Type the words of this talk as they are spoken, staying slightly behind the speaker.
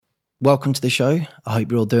Welcome to the show. I hope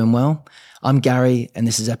you're all doing well. I'm Gary, and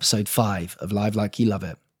this is episode 5 of Live Like You Love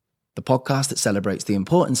It, the podcast that celebrates the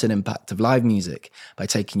importance and impact of live music by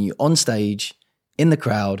taking you on stage, in the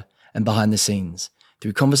crowd, and behind the scenes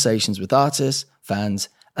through conversations with artists, fans,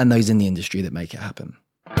 and those in the industry that make it happen.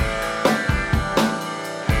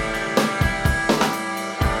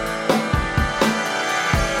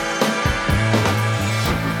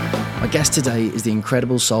 My guest today is the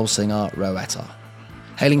incredible soul singer Rowetta.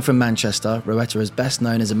 Hailing from Manchester, Rowetta is best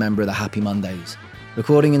known as a member of the Happy Mondays,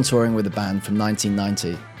 recording and touring with the band from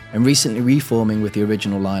 1990 and recently reforming with the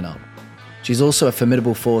original lineup. She's also a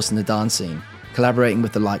formidable force in the dance scene, collaborating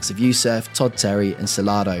with the likes of Youssef, Todd Terry and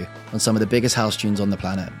Salado on some of the biggest house tunes on the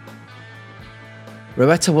planet.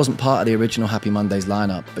 Rowetta wasn't part of the original Happy Mondays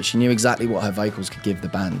lineup, but she knew exactly what her vocals could give the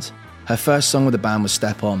band. Her first song with the band was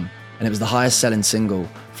Step On, and it was the highest selling single,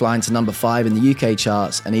 flying to number 5 in the UK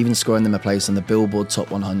charts and even scoring them a place on the Billboard Top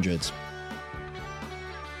 100.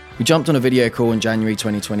 We jumped on a video call in January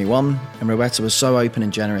 2021, and Rowetta was so open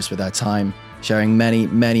and generous with her time, sharing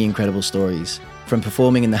many incredible stories, from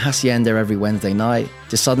performing in the Hacienda every Wednesday night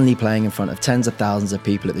to suddenly playing in front of tens of thousands of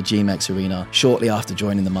people at the GMX Arena shortly after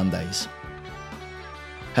joining the Mondays.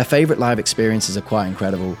 Her favourite live experiences are quite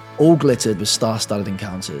incredible, all glittered with star-studded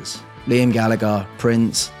encounters. Liam Gallagher,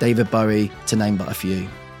 Prince, David Bowie, to name but a few.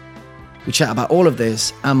 We chat about all of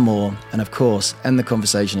this and more, and of course, end the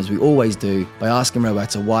conversation as we always do by asking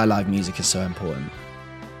Rowetta why live music is so important.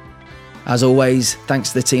 As always, thanks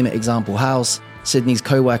to the team at Example House, Sydney's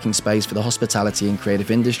co-working space for the hospitality and creative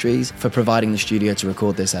industries, for providing the studio to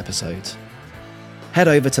record this episode. Head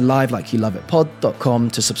over to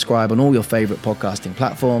livelikeyoulove.itpod.com to subscribe on all your favourite podcasting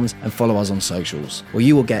platforms and follow us on socials, where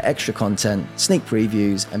you will get extra content, sneak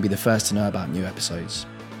previews, and be the first to know about new episodes.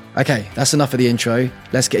 Okay, that's enough of the intro.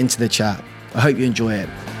 Let's get into the chat. I hope you enjoy it.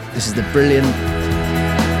 This is the brilliant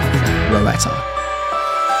Rowetta.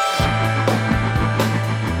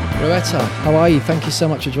 Rowetta, how are you? Thank you so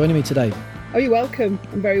much for joining me today. Oh, you're welcome.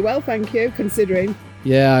 I'm very well, thank you, considering.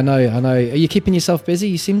 Yeah, I know. Are you keeping yourself busy?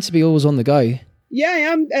 You seem to be always on the go. Yeah, I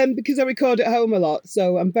am, because I record at home a lot,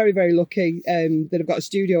 so I'm very, very lucky that I've got a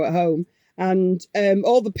studio at home. And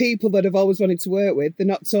all the people that I've always wanted to work with, they're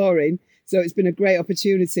not touring, so it's been a great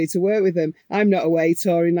opportunity to work with them. I'm not away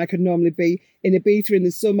touring like I'd normally be in Ibiza in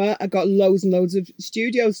the summer. I got loads and loads of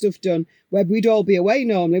studio stuff done where we'd all be away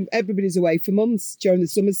normally. Everybody's away for months during the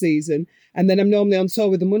summer season, and then I'm normally on tour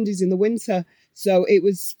with the Mondays in the winter. So it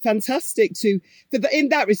was fantastic in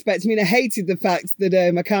that respect. I mean, I hated the fact that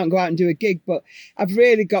I can't go out and do a gig, but I've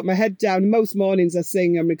really got my head down. Most mornings I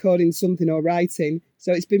sing, I'm recording something or writing.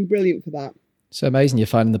 So it's been brilliant for that. So amazing, you're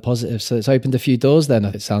finding the positive. So it's opened a few doors then,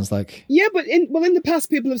 it sounds like. Yeah, but in the past,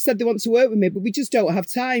 people have said they want to work with me, but we just don't have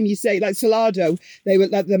time. You say, like Salado,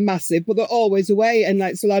 they're massive, but they're always away. And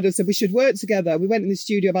like Salado said, we should work together. We went in the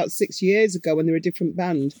studio about 6 years ago when they were a different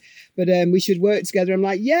band, but we should work together. I'm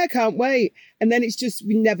like, yeah, I can't wait. And then it's just,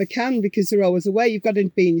 we never can because they're always away. You've got to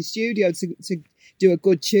be in the studio to do a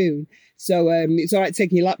good tune. So it's all right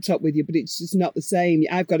taking your laptop with you, but it's just not the same.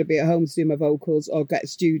 I've got to be at home to do my vocals or get a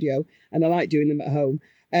studio, and I like doing them at home.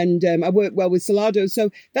 And I work well with Salado.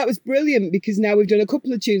 So that was brilliant because now we've done a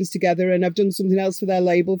couple of tunes together, and I've done something else for their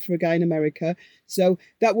label for a guy in America. So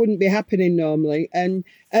that wouldn't be happening normally. And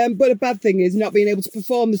but a bad thing is not being able to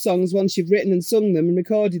perform the songs once you've written and sung them and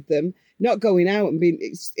recorded them, not going out and being,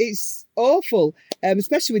 it's awful,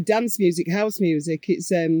 especially with dance music, house music.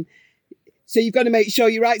 It's so you've got to make sure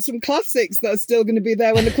you write some classics that are still going to be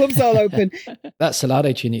there when the club's all open. That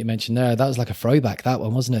Salado tune that you mentioned there, that was like a throwback, that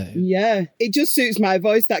one, wasn't it? Yeah, it just suits my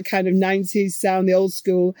voice, that kind of 90s sound, the old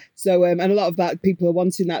school. So, and a lot of that, people are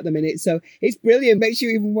wanting that at the minute. So it's brilliant. Makes you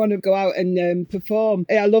even want to go out and perform.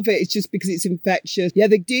 I love it. It's just because it's infectious. Yeah,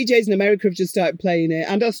 the DJs in America have just started playing it,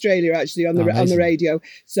 and Australia actually on the radio.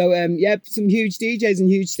 So, yeah, some huge DJs and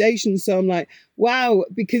huge stations. So I'm like, wow,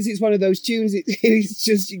 because it's one of those tunes,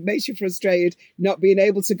 it makes you frustrated not being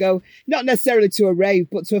able to go, not necessarily to a rave,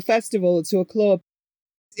 but to a festival or to a club.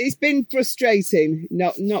 It's been frustrating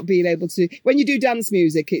not being able to. When you do dance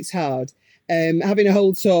music, it's hard. Having a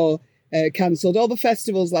whole tour cancelled, all the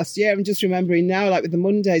festivals last year, I'm just remembering now, like with the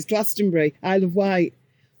Mondays, Glastonbury, Isle of Wight,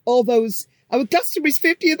 all those. Glastonbury's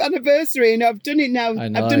 50th anniversary, and I've done it now.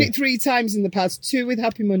 I've done it 3 times in the past, 2 with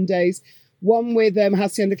Happy Mondays, 1 with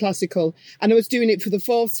Hacienda Classical, and I was doing it for the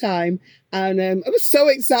 4th time, and I was so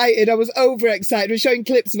excited. I was overexcited. I was showing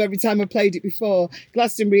clips of every time I played it before.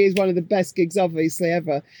 Glastonbury is one of the best gigs, obviously,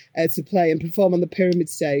 ever to play and perform on the Pyramid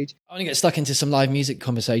stage. I want to get stuck into some live music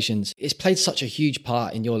conversations. It's played such a huge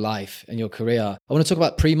part in your life and your career. I want to talk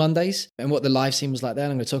about pre-Mondays and what the live scene was like then.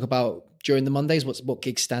 I'm going to talk about during the Mondays? What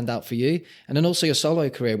gigs stand out for you? And then also your solo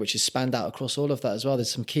career, which has spanned out across all of that as well.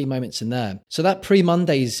 There's some key moments in there. So that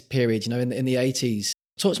pre-Mondays period, in the 80s,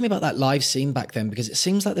 talk to me about that live scene back then, because it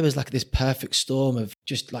seems like there was like this perfect storm of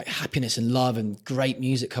just like happiness and love and great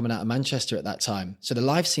music coming out of Manchester at that time. So the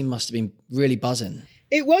live scene must have been really buzzing.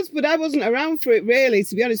 It was, but I wasn't around for it really,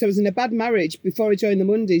 to be honest. I was in a bad marriage before I joined the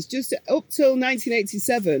Mondays. Just up till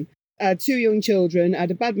 1987, I had 2 young children, I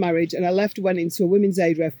had a bad marriage, and I went into a women's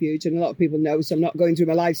aid refuge, and a lot of people know, so I'm not going through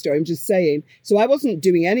my life story, I'm just saying. So I wasn't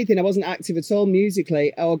doing anything, I wasn't active at all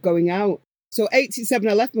musically or going out. So 87,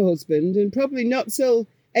 I left my husband, and probably not till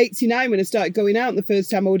 89 when I started going out, and the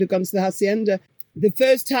first time I would have gone to the Hacienda. The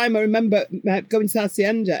first time I remember going to the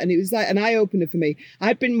Hacienda, and it was like an eye-opener for me.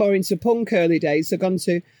 I'd been more into punk early days, so gone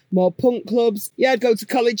to more punk clubs. Yeah, I'd go to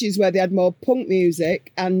colleges where they had more punk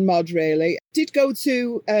music and mod, really. Did go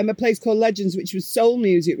to a place called Legends, which was soul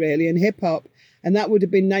music, really, and hip-hop, and that would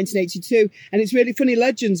have been 1982. And it's really funny,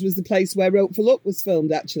 Legends was the place where Rope for Luck was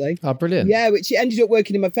filmed, actually. Oh, brilliant. Yeah, which ended up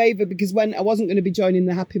working in my favour, because when I wasn't going to be joining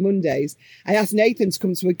the Happy Mondays, I asked Nathan to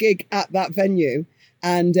come to a gig at that venue.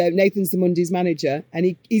 And Nathan's the Mondays manager,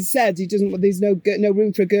 and he said there's no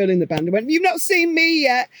room for a girl in the band. I went, "You've not seen me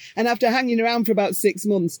yet." And after hanging around for about 6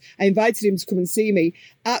 months, I invited him to come and see me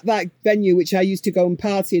at that venue, which I used to go and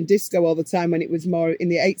party and disco all the time when it was more in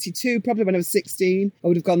the 82, probably when I was 16. I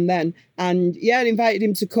would have gone then. And yeah, I invited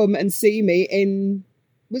him to come and see me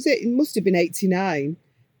it must have been 89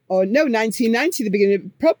 or no, 1990, the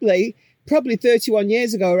beginning, probably 31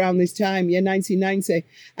 years ago around this time, 1990.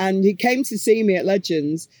 And he came to see me at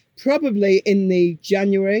Legends, probably in the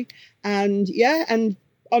January. And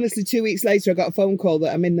honestly, 2 weeks later, I got a phone call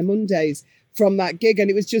that I'm in the Mondays from that gig.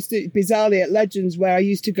 And it was just bizarrely at Legends, where I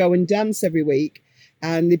used to go and dance every week.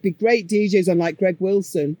 And there'd be great DJs on like Greg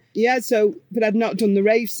Wilson. Yeah, but I'd not done the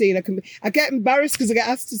rave scene. I get embarrassed because I get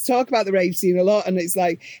asked to talk about the rave scene a lot, and it's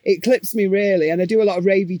like, it clips me really. And I do a lot of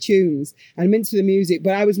ravey tunes, and I'm into the music,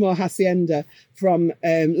 but I was more Hacienda from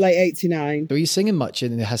late 89. Were you singing much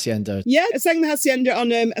in the Hacienda? Yeah, I sang the Hacienda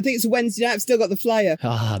on, I think it's a Wednesday night. I've still got the flyer.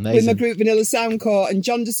 Ah, amazing. With my group Vanilla Soundcore, and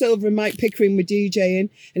John De Silva and Mike Pickering were DJing, and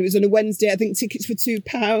it was on a Wednesday. I think tickets were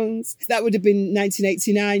 £2. That would have been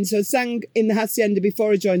 1989. So I sang in the Hacienda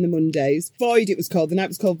before I joined the Mondays. Void, it was called. The night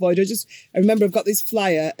was called Void. I remember I've got this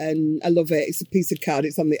flyer, and I love it. It's a piece of card.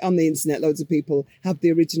 It's on the internet. Loads of people have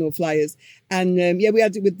the original flyers. And we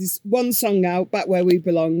had it with this one song out, Back Where We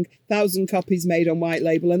Belong, 1,000 copies made on white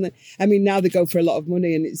label. And now they go for a lot of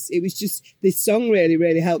money. And it was just, this song really,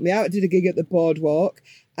 really helped me out. I did a gig at the Boardwalk,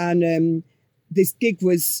 and this gig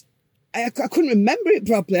was, I couldn't remember it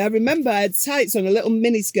properly. I remember I had tights on, a little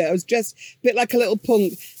mini skirt. I was dressed a bit like a little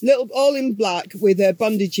punk, all in black with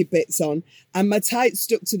bondagey bits on, and my tights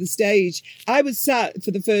stuck to the stage. I was sat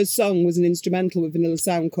for the first song, was an instrumental with Vanilla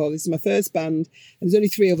Soundcore. This is my first band, and there's only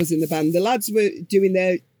 3 of us in the band. The lads were doing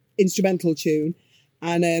their instrumental tune.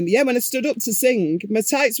 And when I stood up to sing, my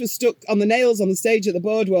tights were stuck on the nails on the stage at the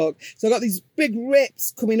Boardwalk. So I got these big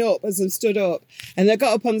rips coming up as I stood up. And I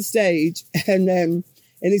got up on the stage, and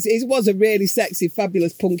it was a really sexy,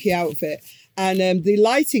 fabulous, punky outfit. And the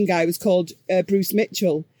lighting guy was called Bruce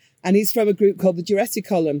Mitchell. And he's from a group called the Jurassic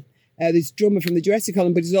Column. This drummer from the Jurassic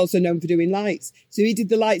Column, but he's also known for doing lights. So he did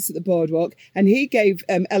the lights at the Boardwalk. And he gave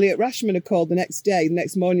Elliot Rashman a call the next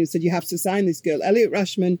morning, and said, "You have to sign this girl." Elliot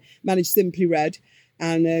Rashman managed Simply Red.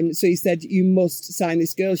 And so he said, "You must sign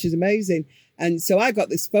this girl. She's amazing." And so I got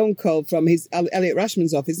this phone call from Elliot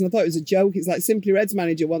Rashman's office, and I thought it was a joke. It's like, Simply Red's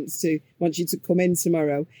manager wants you to come in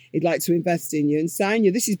tomorrow. He'd like to invest in you and sign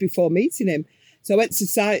you. This is before meeting him. So I went to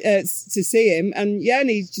see him, and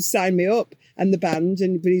he just signed me up and the band.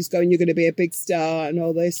 But he's going, "You're going to be a big star and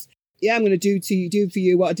all this. Yeah, I'm going to do for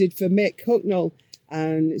you what I did for Mick Hucknall."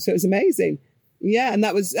 And so it was amazing. Yeah, and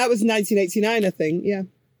that was 1989, I think. Yeah.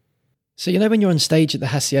 So, when you're on stage at the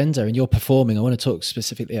Hacienda and you're performing, I want to talk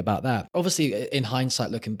specifically about that. Obviously, in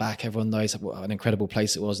hindsight, looking back, everyone knows what an incredible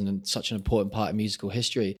place it was and such an important part of musical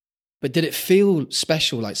history. But did it feel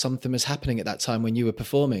special, like something was happening at that time when you were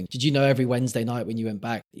performing? Did you know every Wednesday night when you went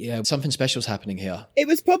back, something special's happening here? It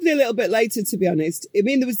was probably a little bit later, to be honest. I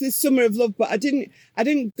mean, there was this Summer of Love, but I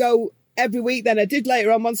didn't go every week then. I did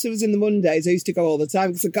later on, once I was in the Mondays. I used to go all the time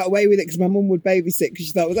because I got away with it because my mum would babysit because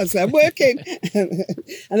she thought, well, that's why I'm working.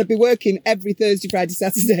 And I'd be working every Thursday, Friday,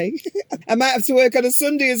 Saturday. I might have to work on a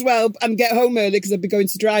Sunday as well and get home early because I'd be going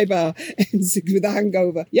to dry bar with a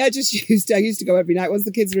hangover. Yeah, I used to go every night. Once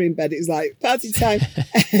the kids were in bed, it was like party time.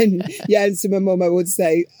 And so my mum, I would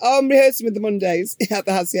say, I'm rehearsing with the Mondays at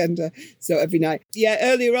the Hacienda. So every night. Yeah,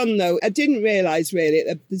 earlier on though, I didn't realise really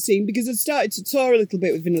the scene because I started to tour a little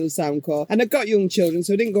bit with Vanilla Soundcore. Soundcore. And I got young children,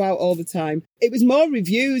 so I didn't go out all the time. It was more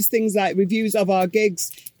reviews, things like reviews of our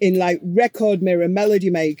gigs in like Record Mirror, Melody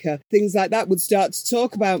Maker, things like that would start to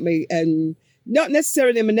talk about me. And not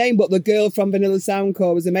necessarily my name, but the girl from Vanilla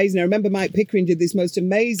Soundcore was amazing. I remember Mike Pickering did this most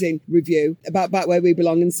amazing review about Back Where We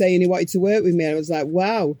Belong and saying he wanted to work with me. And I was like,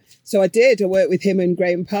 wow. So I did. I worked with him and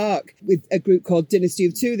Graham Park with a group called Dynasty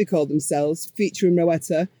of Two, they called themselves, featuring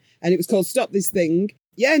Rowetta. And it was called Stop This Thing.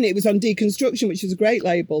 Yeah, and it was on Deconstruction, which was a great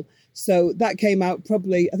label. So that came out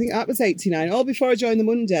probably, I think that was 89, all before I joined the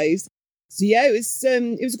Mondays. So yeah, it was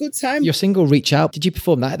a good time. Your single Reach Out, did you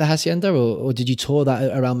perform that at the Hacienda or did you tour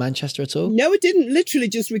that around Manchester at all? No, I didn't. Literally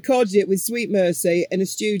just recorded it with Sweet Mercy in a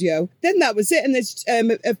studio. Then that was it. And there's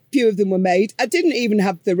a few of them were made. I didn't even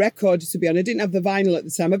have the record, to be honest. I didn't have the vinyl at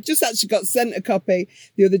the time. I've just actually got sent a copy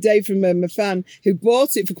the other day from a fan who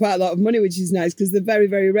bought it for quite a lot of money, which is nice because they're very,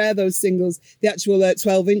 very rare, those singles, the actual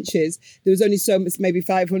 12 inches. There was only so much, maybe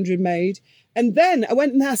 500 made. And then I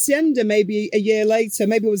went in the Hacienda maybe a year later.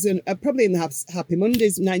 Maybe it was probably in the Happy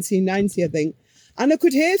Mondays, 1990, I think. And I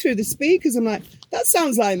could hear through the speakers. I'm like, that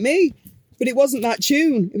sounds like me. But it wasn't that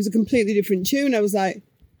tune. It was a completely different tune. I was like,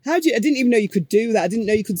 I didn't even know you could do that. I didn't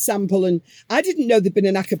know you could sample. And I didn't know there'd been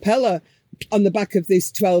an a cappella on the back of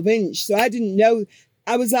this 12 inch. So I didn't know.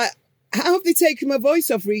 I was like, how have they taken my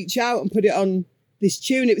voice off Reach Out and put it on this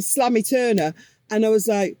tune? It was Slammy Turner. And I was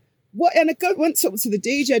like, what? And I went up to the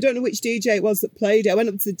DJ. I don't know which DJ it was that played it. I went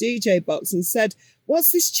up to the DJ box and said,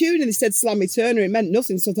 what's this tune? And he said Slammy Turner. It meant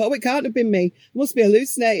nothing. So I thought, oh, it can't have been me. I must be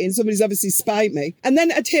hallucinating. Somebody's obviously spied me. And then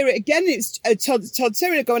I'd hear it again. It's Todd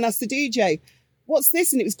Terry. I'd go and ask the DJ, what's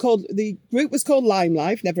this? And it was called, the group was called Lime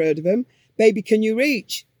Life. Never heard of them. Baby, Can You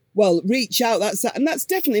Reach? Well, Reach Out. And that's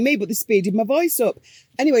definitely me, but they speeded my voice up.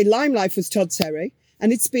 Anyway, Lime Life was Todd Terry.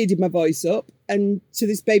 And it speeded my voice up and to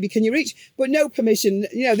this Baby Can You Reach, but no permission.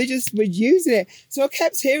 You know, they just were using it. So I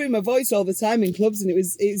kept hearing my voice all the time in clubs and it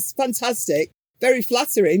was fantastic, very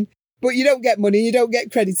flattering, but you don't get money, you don't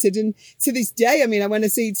get credited. And to this day, I mean, when I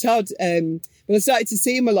see Todd, when I started to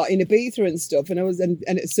see him a lot in Ibiza and stuff and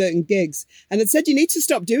and at certain gigs and I said, you need to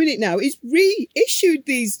stop doing it now. He's reissued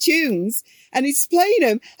these tunes and he's playing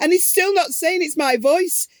them and he's still not saying it's my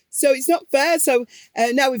voice. So it's not fair. So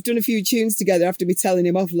now we've done a few tunes together after me telling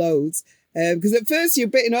him off loads. Because at first you're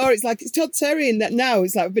a bit in awe. It's like, it's Todd Terry. And that now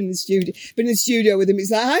it's like, I've been in the studio with him.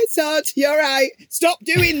 It's like, hi, Todd, you're right. Stop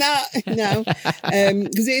doing that now.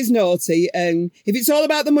 Because it is naughty. If it's all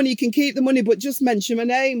about the money, you can keep the money, but just mention my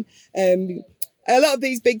name. A lot of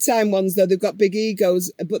these big time ones, though, they've got big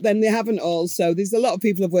egos, but then they haven't all. So there's a lot of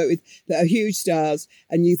people I've worked with that are huge stars.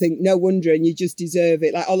 And you think, no wonder, and you just deserve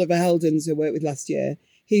it. Like Oliver Heldens, who I worked with last year.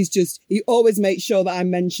 He always makes sure that I'm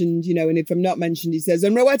mentioned, you know, and if I'm not mentioned, he says,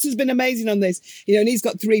 and Rowetta's been amazing on this, you know, and he's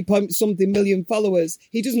got 3-point-something million followers.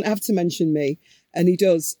 He doesn't have to mention me. And he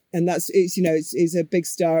does. And he's a big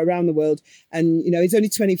star around the world. And, you know, he's only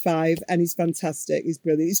 25 and he's fantastic. He's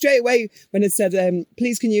brilliant. Straight away, when I said,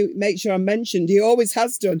 please, can you make sure I'm mentioned? He always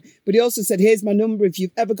has done. But he also said, here's my number. If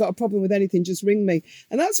you've ever got a problem with anything, just ring me.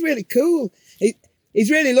 And that's really cool. He's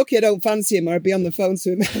really lucky I don't fancy him or I'd be on the phone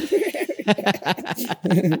to him.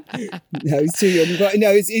 No, he's too young. But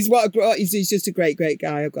no, he's just a great, great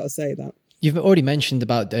guy. I've got to say that. You've already mentioned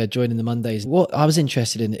about joining the Mondays. What I was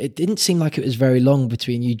interested in, it didn't seem like it was very long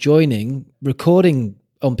between you joining, recording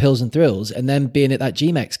on Pills and Thrills, and then being at that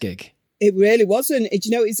GMEX gig. It really wasn't.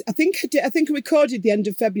 I think I recorded the end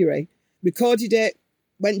of February. Recorded it,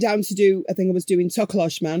 went down to do. I think I was doing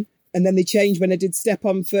Tokolosh Man, and then they changed when I did Step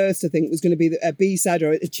On first. I think it was going to be a B-side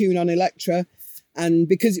or a tune on Electra. And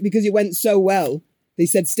because it went so well, they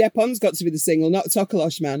said Step On's got to be the single, not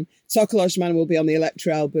Tokolosh Man. Tokolosh Man will be on the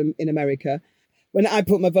Electra album in America. When I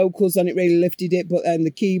put my vocals on, it really lifted it, but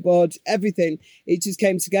the keyboard, everything, it just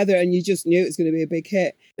came together and you just knew it was going to be a big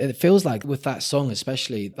hit. It feels like with that song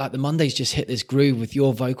especially, like the Mondays just hit this groove with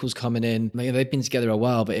your vocals coming in. I mean, they've been together a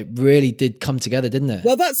while, but it really did come together, didn't it?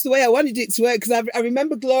 Well, that's the way I wanted it to work, because I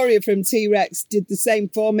remember Gloria from T-Rex did the same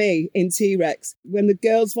for me in T-Rex. When the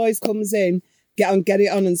girl's voice comes in, Get It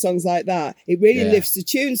On and songs like that, it really lifts the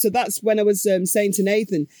tune. So that's when I was saying to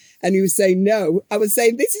Nathan, and he was saying no, I was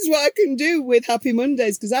saying this is what I can do with Happy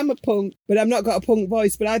Mondays, because I'm a punk, but I've not got a punk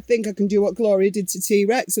voice, but I think I can do what Gloria did to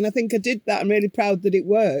T-Rex, and I think I did that. I'm really proud that it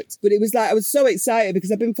worked. But it was like, I was so excited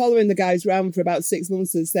because I've been following the guys around for about 6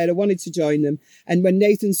 months and said I wanted to join them. And when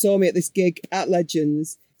Nathan saw me at this gig at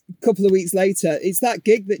Legends, a couple of weeks later, it's that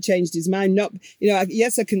gig that changed his mind. Not, you know,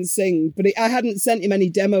 yes, I can sing, but I hadn't sent him any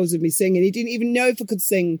demos of me singing. He didn't even know if I could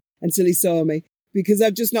sing until he saw me, because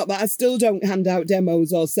I've just not that. I still don't hand out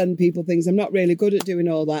demos or send people things. I'm not really good at doing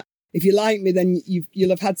all that. if you like me, then you'll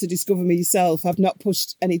have had to discover me yourself. I've not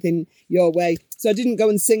pushed anything your way. So I didn't go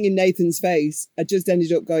and sing in Nathan's face. I just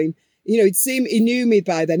ended up going, he knew me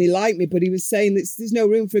by then, he liked me, but he was saying that there's no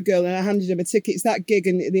room for a girl, and I handed him a ticket. It's that gig,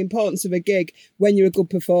 and the importance of a gig when you're a good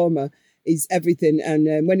performer is everything.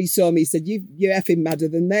 And when he saw me, he said, you're effing madder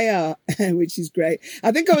than they are, which is great.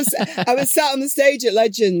 I think I was sat on the stage at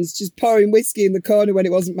Legends just pouring whiskey in the corner when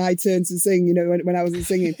it wasn't my turn to sing, when I wasn't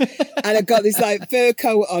singing. And I got this like fur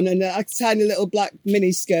coat on and a tiny little black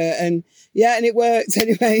mini skirt, and it worked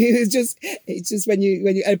anyway. It's just when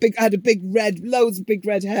you had a big red, loads of big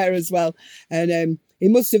red hair as well. And he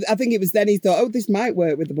must have, I think it was then he thought, oh, this might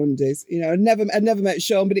work with the Mondays. I'd never met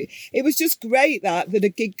Sean, but it was just great that a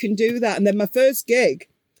gig can do that. And then my first gig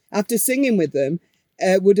after singing with them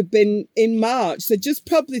would have been in March. So just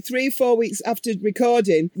probably 3-4 weeks after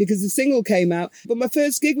recording, because the single came out. But my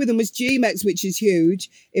first gig with them was GMEX, which is huge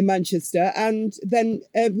in Manchester. And then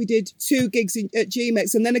we did 2 gigs at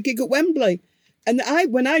GMEX and then a gig at Wembley. And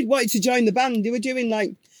when I wanted to join the band, they were doing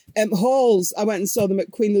like halls. I went and saw them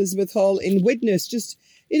at Queen Elizabeth Hall in Widnes, just,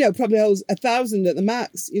 probably holds 1,000 at the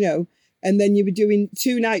max, and then you were doing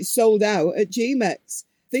 2 nights sold out at GMEX.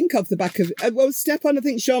 Think off the back of, Step On, I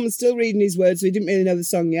think Sean was still reading his words, so he didn't really know the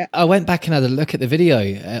song yet. I went back and had a look at the video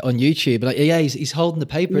on YouTube. Like, he's holding the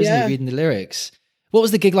paper, isn't he, reading the lyrics? What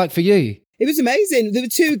was the gig like for you? It was amazing. There were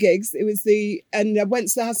 2 gigs. And I went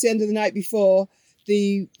to the Hacienda the night before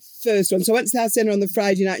the first one. So I went to the Hacienda on the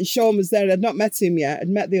Friday night, and Sean was there. I'd not met him yet. I'd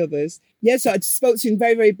met the others. So I spoke to him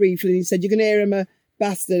very, very briefly, and he said, "You're going to hear him a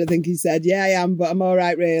bastard," I think he said. "Yeah, I am, but I'm all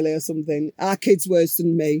right, really," or something. "Our kid's worse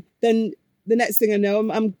than me." Then the next thing I know,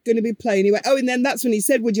 I'm going to be playing. He went, "Oh," and then that's when he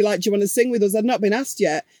said, "Do you want to sing with us?" I'd not been asked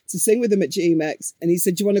yet to sing with him at GMEX. And he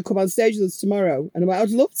said, "Do you want to come on stage with us tomorrow?" And I'm like, "I'd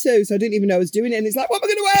love to." So I didn't even know I was doing it. And he's like, "What am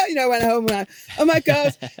I going to wear?" I went home and like, "Oh my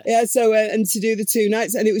God." So, and to do the 2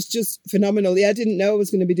 nights, and it was just phenomenal. I didn't know I was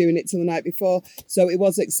going to be doing it till the night before. So it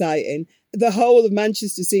was exciting. The whole of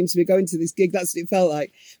Manchester seemed to be going to this gig. That's what it felt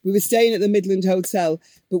like. We were staying at the Midland Hotel,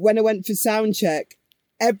 but when I went for sound check,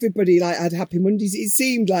 everybody had Happy Mondays. It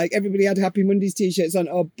seemed like everybody had Happy Mondays t-shirts on,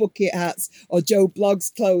 or bucket hats, or Joe Blogg's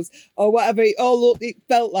clothes, or whatever. It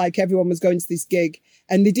felt like everyone was going to this gig,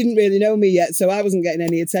 and they didn't really know me yet, so I wasn't getting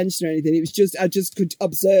any attention or anything. It was just, I just could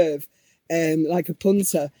observe like a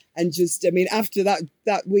punter. And just, after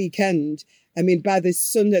that weekend, by this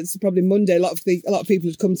Sunday, it's probably Monday, a lot of people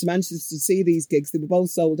had come to Manchester to see these gigs. They were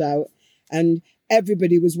both sold out, and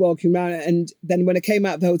everybody was walking around. And then when I came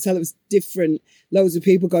out of the hotel, it was different. Loads of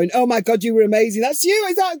people going, "Oh my God, you were amazing. That's you.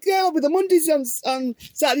 Is that girl with the Mondays on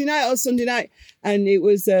Saturday night or Sunday night?" And it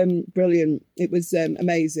was brilliant. It was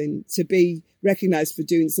amazing to be recognised for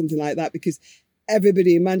doing something like that, because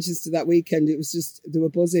everybody in Manchester that weekend, it was just, they were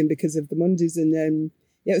buzzing because of the Mondays. And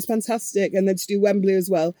it was fantastic. And then to do Wembley as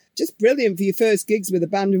well, just brilliant for your first gigs with a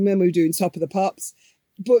band. And when we were doing Top of the Pops,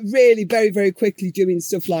 but really very, very quickly doing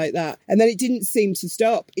stuff like that. And then it didn't seem to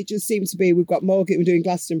stop. It just seemed to be, we've got Morgan, we're doing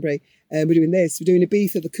Glastonbury, we're doing this, we're doing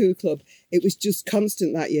Ibiza, the Coup Club. It was just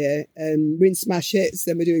constant that year. We're in Smash Hits,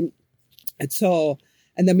 then we're doing a tour,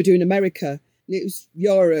 and then we're doing America, and it was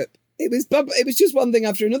Europe. It was just one thing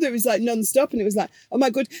after another. It was like non-stop, and it was like, oh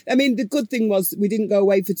my God. The good thing was we didn't go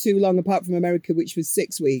away for too long, apart from America, which was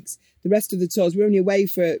 6 weeks. The rest of the tours, we were only away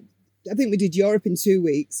for, I think we did Europe in 2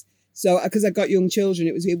 weeks. So, because I got young children,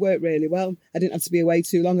 it worked really well. I didn't have to be away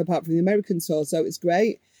too long, apart from the American tour, so it was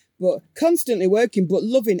great. But constantly working, but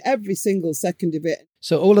loving every single second of it.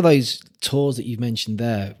 So all of those tours that you've mentioned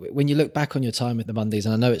there, when you look back on your time at the Mondays,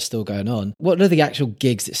 and I know it's still going on, what are the actual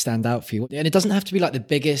gigs that stand out for you? And it doesn't have to be like the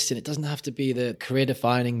biggest, and it doesn't have to be the career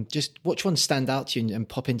defining, just which ones stand out to you and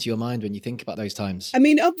pop into your mind when you think about those times?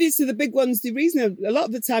 Obviously the big ones, the reason, a lot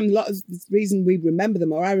of the reason we remember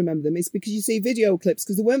them, or I remember them, is because you see video clips,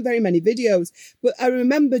 because there weren't very many videos. But I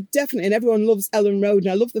remember definitely, and everyone loves Ellen Road,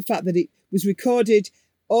 and I love the fact that it was recorded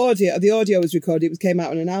audio, the audio was recorded, it came out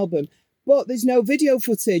on an album. But there's no video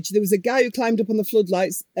footage. There was a guy who climbed up on the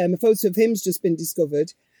floodlights. A photo of him's just been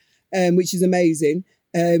discovered, which is amazing.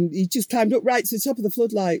 He just climbed up right to the top of the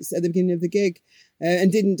floodlights at the beginning of the gig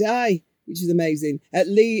and didn't die, which is amazing. At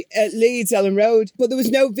Leeds, Ellen Road. But there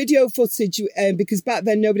was no video footage because back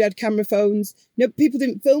then nobody had camera phones. No, people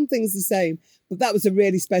didn't film things the same. But that was a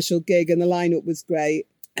really special gig, and the lineup was great.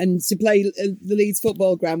 And to play the Leeds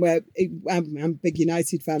football ground, where I'm a big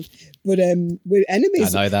United fan, but we're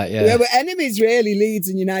enemies. I know that, yeah. We're enemies, really, Leeds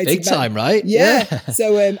and United. Big time, right? Yeah.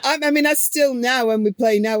 So I still now when we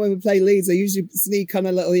play Leeds, I usually sneak on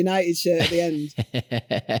a little United shirt at the end.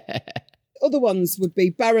 other ones would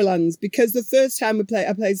be Barrowlands, because the first time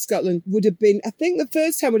I played Scotland would have been, I think the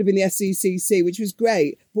first time would have been the SECC, which was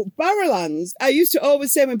great. But Barrowlands, I used to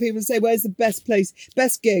always say when people say, where's the best place,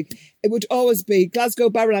 best gig? It would always be Glasgow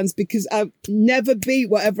Barrowlands, because I never beat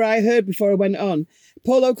whatever I heard before I went on.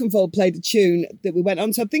 Paul Oakenfold played a tune that we went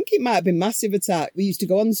on to. I think it might have been Massive Attack we used to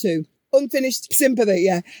go on to. Unfinished Sympathy,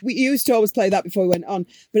 yeah. We used to always play that before we went on.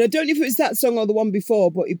 But I don't know if it was that song or the one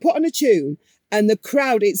before, but he put on a tune and the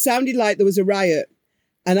crowd, it sounded like there was a riot.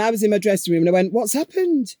 And I was in my dressing room and I went, what's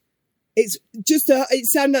happened? It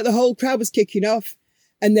sounded like the whole crowd was kicking off.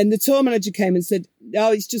 And then the tour manager came and said,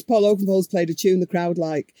 oh, it's just Paul Oakenfold's played a tune the crowd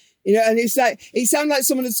like. You know, and it's like, it sounded like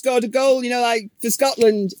someone had scored a goal, you know, like for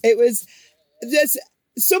Scotland. It was just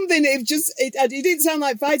something, it didn't sound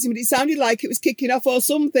like fighting, but it sounded like it was kicking off or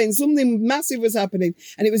something massive was happening.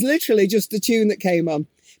 And it was literally just the tune that came on,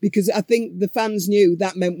 because I think the fans knew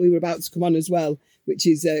that meant we were about to come on as well, which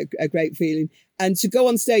is a great feeling. And to go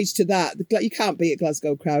on stage to that, you can't beat a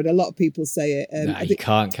Glasgow crowd. A lot of people say it. You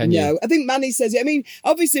can't, can you? No, I think Manny says it. I mean,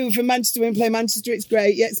 obviously we're from Manchester, we play Manchester, it's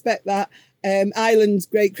great. You expect that. Ireland's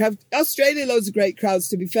great crowd. Australia, loads of great crowds,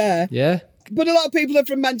 to be fair. Yeah. But a lot of people are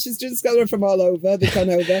from Manchester and Scotland, are from all over. They've gone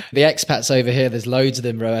over. The expats over here, there's loads of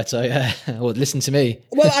them, Rowetta. Yeah. Well, listen to me.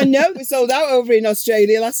 Well, I know we sold out over in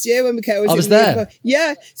Australia last year when we came. I was there.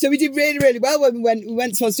 Yeah. So we did really, really well when we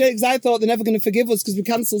went to Australia, because I thought they're never going to forgive us because we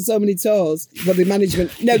cancelled so many tours. Well, the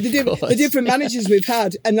management, no, the different managers we've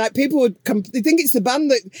had. And like people would they think it's the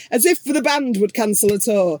band that, as if the band would cancel a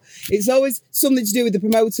tour. It's always something to do with the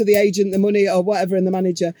promoter, the agent, the money or whatever, and the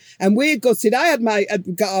manager. And we're gutted.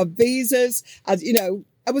 I'd got our visas.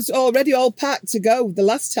 I was already all packed to go the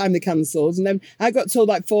last time they cancelled. And then I got told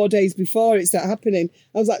like 4 days before it started happening.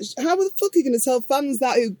 I was like, how the fuck are you going to tell fans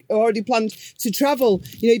that who already planned to travel?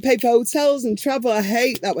 You know, you pay for hotels and travel. I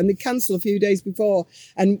hate that when they cancel a few days before.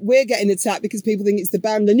 And we're getting attacked because people think it's the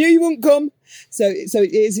band. I knew you wouldn't come. So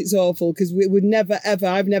it is, it's awful, because we would never, ever,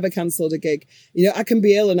 I've never cancelled a gig. You know, I can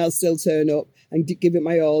be ill and I'll still turn up and give it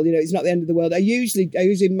my all. You know, it's not the end of the world. I usually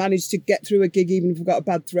manage to get through a gig even if I've got a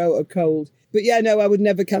bad throat or cold. But yeah, no, I would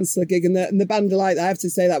never cancel a gig. And the band are like that. I have to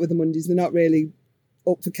say that with the Mondays. They're not really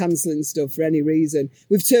up for cancelling stuff for any reason.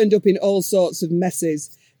 We've turned up in all sorts of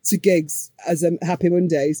messes to gigs as Happy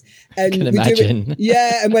Mondays. And can imagine.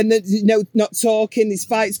 And when not talking, there's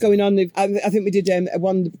fights going on. I think we did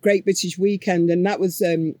one Great British Weekend, and that was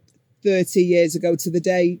 30 years ago to the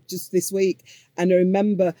day, just this week. And I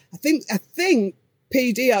remember, I think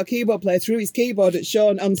PD, our keyboard player, threw his keyboard at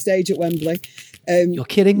Sean on stage at Wembley. You're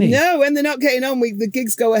kidding me? No, when they're not getting on, the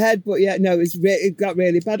gigs go ahead. But yeah, no, it got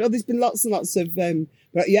really bad. Oh, there's been lots and lots of.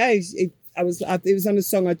 But yeah, it was on a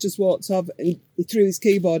song I just walked off, and he threw his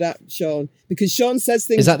keyboard at Sean because Sean says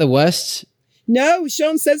things. Is that the worst? No,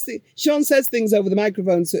 Sean says things over the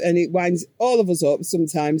microphone, and it winds all of us up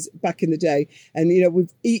sometimes back in the day. And you know,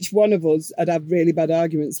 with each one of us, I'd have really bad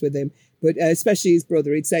arguments with him. But especially his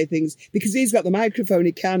brother, he'd say things because he's got the microphone,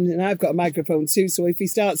 he can, and I've got a microphone too. So if he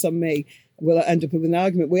starts on me, we'll end up with an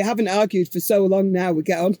argument. We haven't argued for so long now. We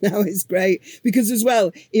get on now. It's great because as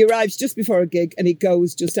well, he arrives just before a gig and he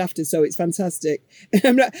goes just after. So it's fantastic.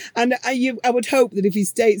 I would hope that if he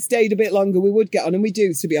stayed a bit longer, we would get on. And we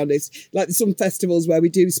do, to be honest. Like there's some festivals where we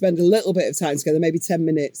do spend a little bit of time together, maybe 10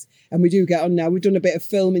 minutes. And we do get on now. We've done a bit of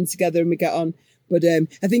filming together and we get on. But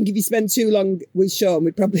I think if you spend too long with Sean,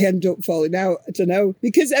 we'd probably end up falling out. I don't know.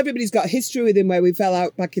 Because everybody's got history with him where we fell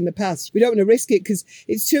out back in the past. We don't want to risk it because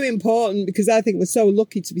it's too important, because I think we're so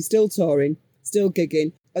lucky to be still touring, still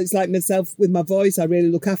gigging. It's like myself with my voice. I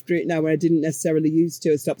really look after it now where I didn't necessarily used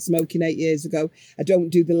to. I stopped smoking 8 years ago. I don't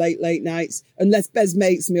do the late nights unless Bez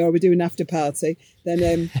makes me or we're doing after party.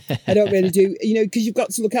 Then I don't really do, you know, because you've got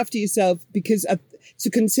to look after yourself because to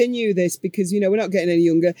continue this, because, you know, we're not getting any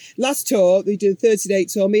younger. Last tour, we did a 30-day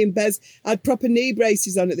tour. Me and Bez had proper knee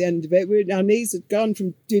braces on at the end of it. Our knees had gone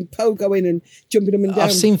from doing pogoing and jumping up and down.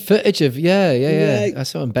 I've seen footage of, yeah. I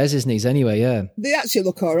saw on Bez's knees anyway, yeah. They actually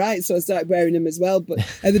look all right, so I started wearing them as well. But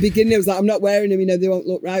at the beginning, I was like, I'm not wearing them, you know, they won't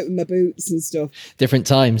look right with my boots and stuff. Different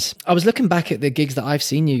times. I was looking back at the gigs that I've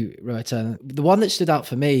seen you, Rowetta. The one that stood out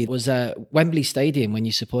for me was Wembley Stadium when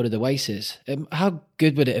you supported Oasis. How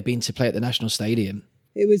good would it have been to play at the National Stadium?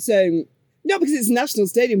 It was not because it's a national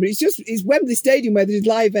stadium, but it's Wembley Stadium where they did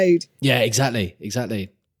Live Aid. Yeah, exactly.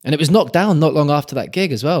 And it was knocked down not long after that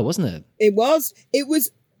gig as well, wasn't it? It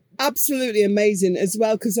was absolutely amazing as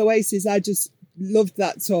well, because Oasis, I just loved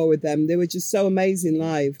that tour with them. They were just so amazing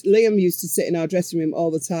live. Liam used to sit in our dressing room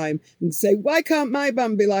all the time and say, why can't my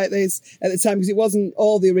band be like this at the time? Because it wasn't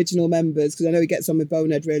all the original members, because I know he gets on with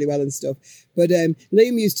Bonehead really well and stuff. But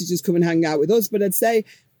Liam used to just come and hang out with us. But I'd say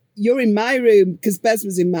you're in my room, because Bez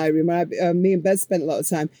was in my room. Me and Bez spent a lot of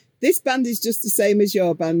time. This band is just the same as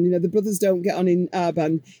your band. You know, the brothers don't get on in our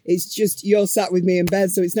band. It's just you're sat with me and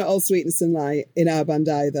Bez, so it's not all sweetness and light in our band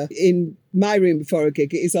either. In my room before a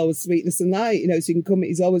gig, it is always sweetness and light. You know, so you can come.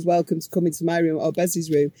 He's always welcome to come into my room or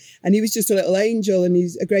Bez's room. And he was just a little angel, and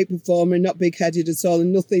he's a great performer and not big-headed at all,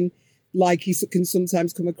 and nothing like he can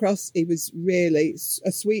sometimes come across. He was really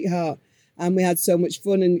a sweetheart. And we had so much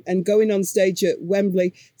fun. And going on stage at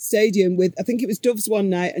Wembley Stadium with, I think it was Doves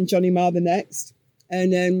one night and Johnny Marr the next.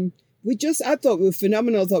 And I thought we were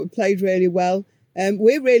phenomenal. I thought we played really well.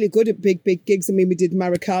 We're really good at big gigs. I mean, we did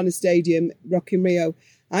Maracana Stadium, Rock in Rio.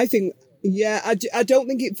 I think, I don't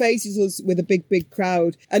think it faces us with a big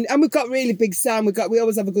crowd. And we've got really big sound. We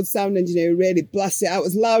always have a good sound engineer who really blasts it out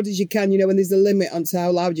as loud as you can, you know, when there's a limit on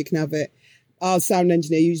how loud you can have it. Our sound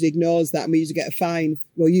engineer usually ignores that, and we usually get a fine.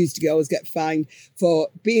 Well, always get fined for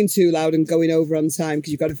being too loud and going over on time,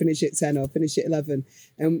 because you've got to finish at 10 or finish at 11.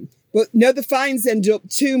 But no, the fines end up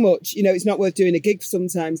too much. You know, it's not worth doing a gig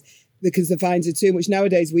sometimes because the fines are too much.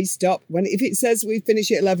 Nowadays, we stop. If it says we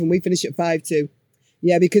finish at 11, we finish at 5 too.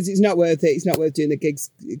 Yeah, because it's not worth it. It's not worth doing the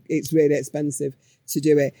gigs. It's really expensive to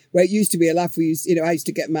do it. Where it used to be a laugh, I used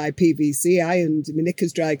to get my PVC ironed, my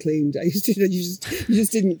knickers dry cleaned. You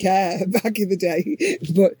just didn't care back in the day.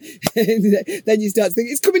 But then you start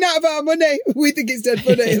thinking, it's coming out of our money. We think it's dead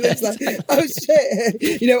funny. And it's like, oh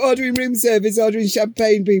shit. You know, ordering room service, ordering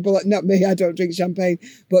champagne, people. Not me, I don't drink champagne.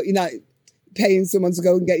 But, you know, paying someone to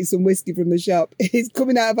go and get you some whiskey from the shop. It's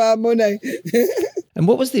coming out of our money. And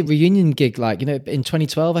what was the reunion gig like? You know, in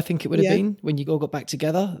 2012, I think it would have been, when you all got back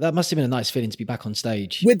together. That must have been a nice feeling to be back on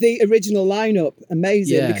stage. With the original lineup.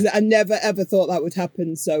 Amazing. Because I never, ever thought that would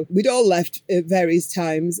happen. So we'd all left at various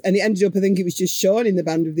times. And it ended up, I think it was just Sean in the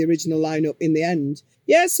band with the original lineup in the end.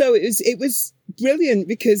 Yeah, so it was brilliant,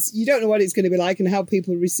 because you don't know what it's going to be like and how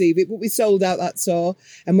people receive it. But we sold out that tour.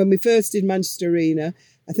 And when we first did Manchester Arena,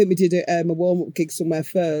 I think we did a warm-up gig somewhere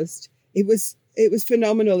first. It was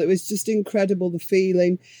phenomenal. It was just incredible, the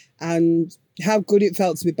feeling and how good it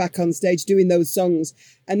felt to be back on stage doing those songs,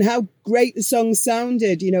 and how great the songs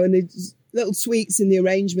sounded, you know, and the little tweaks in the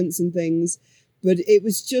arrangements and things. But it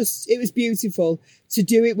was beautiful to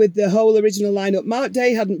do it with the whole original lineup. Mark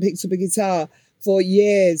Day hadn't picked up a guitar for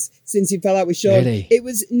years since he fell out with Sean. Really? It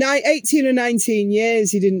was 18 or 19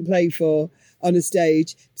 years he didn't play for on a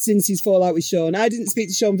stage since his fallout with Sean. I didn't speak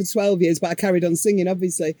to Sean for 12 years, but I carried on singing,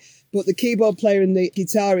 obviously. But the keyboard player and the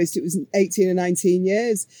guitarist, it was 18 or 19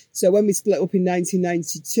 years. So when we split up in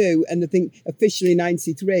 1992, and I think officially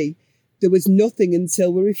 93, there was nothing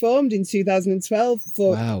until we reformed in 2012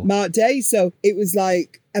 for Mark Day. So it was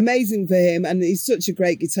like amazing for him. And he's such a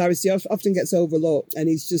great guitarist. He often gets overlooked, and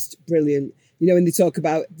he's just brilliant. You know, when they talk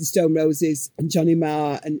about the Stone Roses and Johnny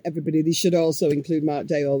Marr and everybody, they should also include Mark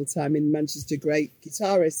Day all the time in Manchester. Great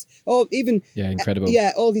guitarist. Or even... Yeah, incredible.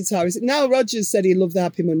 All guitarists. Now Rogers said he loved the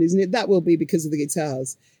Happy Mondays, and that will be because of the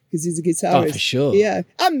guitars. Because he's a guitarist. Oh, for sure. Yeah.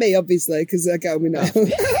 And me, obviously, because I get on with now.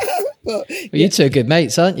 But, you two are good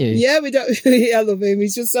mates, aren't you? Yeah, I love him.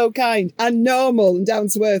 He's just so kind and normal and down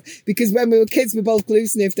to earth. Because when we were kids, we both glue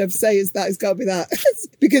sniffed. I'd say it's got to be that.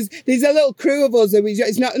 Because there's a little crew of us, and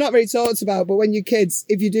it's not very talked about. But when you're kids,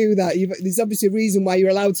 if you do that, there's obviously a reason why you're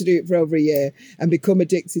allowed to do it for over a year and become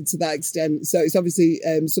addicted to that extent. So it's obviously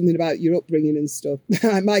something about your upbringing and stuff.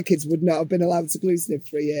 My kids would not have been allowed to glue sniff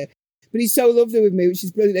for a year. But he's so lovely with me, which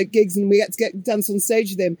is brilliant at gigs, and we get to dance on stage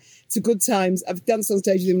with him. It's a good times. I've danced on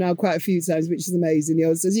stage with him now quite a few times, which is amazing. He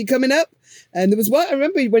always says, "Are you coming up?" And there was one, I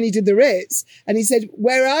remember when he did the Ritz, and he said,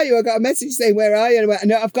 "Where are you?" I got a message saying, "Where are you?" And I went,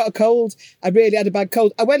 "No, I've got a cold. I really had a bad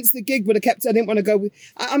cold." I went to the gig, but I didn't want to go.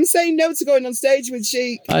 I'm saying no to going on stage with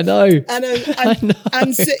Chic. I know. And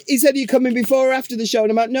he said, "Are you coming before or after the show?"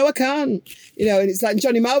 And I'm like, "No, I can't." You know, and it's like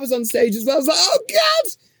Johnny Marr was on stage as well. I was like, "Oh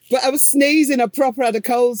God." But I was sneezing. I proper had a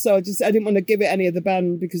cold, so I didn't want to give it any of the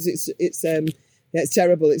band, because it's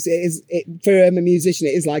terrible. For a musician,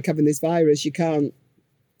 it is like having this virus. You can't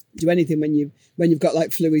do anything when you've got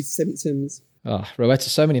like flu symptoms. Oh, Rowetta,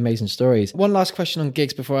 so many amazing stories. One last question on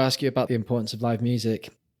gigs before I ask you about the importance of live music.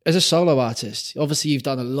 As a solo artist, obviously you've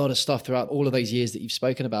done a lot of stuff throughout all of those years that you've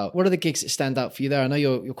spoken about. What are the gigs that stand out for you there? I know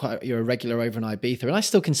you're a regular over in Ibiza, and I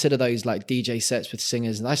still consider those like DJ sets with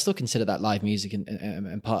singers, and I still consider that live music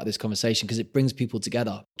and part of this conversation, because it brings people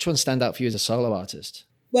together. Which ones stand out for you as a solo artist?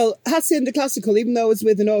 Well, Hacienda Classical, even though I was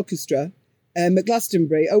with an orchestra, at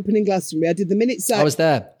Glastonbury, opening Glastonbury, I did the minute silence. I was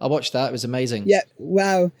there. I watched that. It was amazing. Yeah,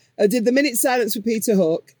 wow. I did the minute silence with Peter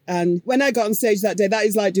Hook, and when I got on stage that day, that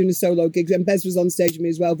is like doing a solo gig, and Bez was on stage with me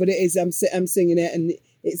as well, but it is, I'm singing it, and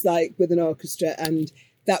it's like with an orchestra, and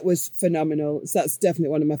That was phenomenal. So that's definitely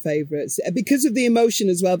one of my favourites. Because of the emotion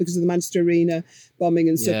as well, because of the Manchester Arena bombing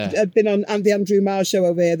and stuff. Yeah. I've been on the Andrew Marr show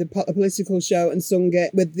over here, the political show, and sung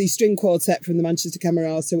it with the string quartet from the Manchester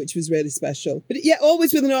Camerata, which was really special. But yeah,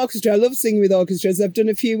 always with an orchestra. I love singing with orchestras. I've done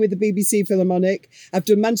a few with the BBC Philharmonic. I've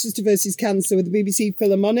done Manchester versus Cancer with the BBC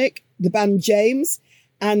Philharmonic, the band James,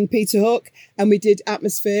 and Peter Hook, and we did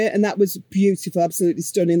Atmosphere, and that was beautiful, absolutely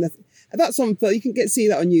stunning. That's on film. You can see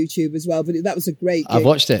that on YouTube as well. But that was a great gig. I've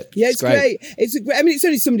watched it. Yeah, it's great. It's a great. I mean, it's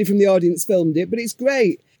only somebody from the audience filmed it, but it's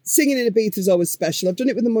great. Singing in Ibiza is always special. I've done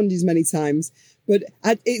it with the Mondays many times, but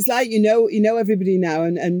it's like you know everybody now,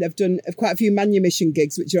 and I've done quite a few manumission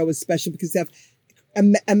gigs, which are always special because they have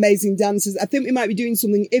amazing dancers. I think we might be doing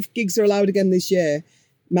something if gigs are allowed again this year.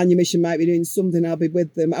 Manumission might be doing something. I'll be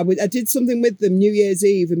with them. I did something with them New Year's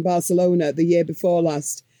Eve in Barcelona the year before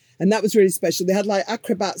last. And that was really special. They had like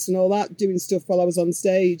acrobats and all that doing stuff while I was on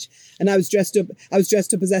stage. And I was dressed up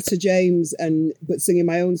as Etta James, but singing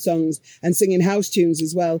my own songs and singing house tunes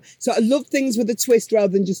as well. So I love things with a twist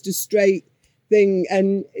rather than just a straight thing.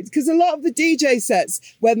 And because a lot of the DJ sets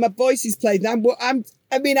where my voice is played,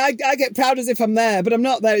 I get proud as if I'm there, but I'm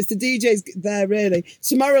not there. It's the DJs there, really.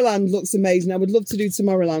 Tomorrowland looks amazing. I would love to do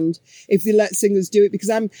Tomorrowland if they let singers do it,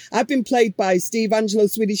 because I've been played by Steve Angelo,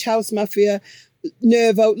 Swedish House Mafia,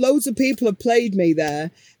 Nervo. Loads of people have played me there.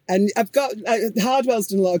 And I've got, Hardwell's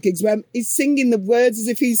done a lot of gigs where he's singing the words as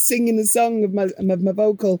if he's singing the song of my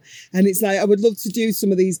vocal. And it's like, I would love to do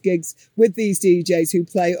some of these gigs with these DJs who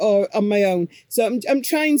play or on my own. So I'm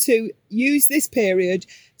trying to use this period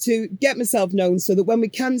to get myself known so that when we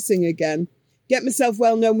can sing again, get myself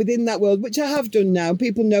well known within that world, which I have done now.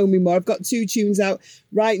 People know me more. I've got 2 tunes out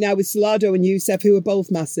right now with Salado and Youssef, who are both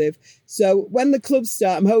massive. So when the clubs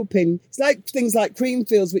start, I'm hoping, it's like things like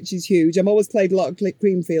Creamfields, which is huge. I've always played a lot of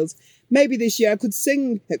Creamfields. Maybe this year I could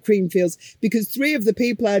sing at Creamfields, because 3 of the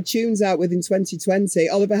people I had tunes out with in 2020,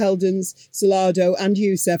 Oliver Heldens, Salado and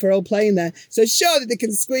Youssef, are all playing there. So surely they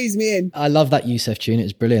can squeeze me in. I love that Youssef tune. It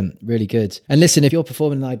was brilliant. Really good. And listen, if you're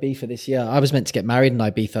performing in Ibiza this year, I was meant to get married in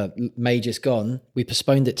Ibiza. May just gone. We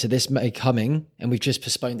postponed it to this May coming, and we've just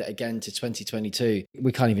postponed it again to 2022.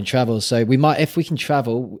 We can't even travel. So we might, if we can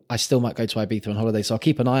travel, I still might go to Ibiza on holiday. So I'll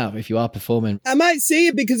keep an eye out if you are performing. I might see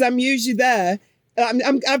you because I'm usually there.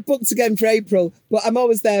 I've booked again for April, but I'm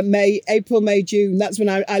always there April, May, June. That's when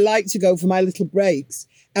I like to go for my little breaks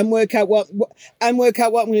and work out what I'm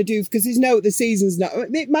going to do, because the season's not.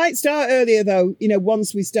 It might start earlier though,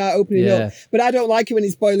 once we start opening up. But I don't like it when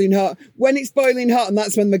it's boiling hot. When it's boiling hot, and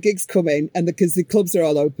that's when my gigs come in, and because the clubs are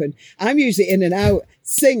all open, I'm usually in and out.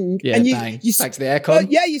 Sing and you back to the aircon.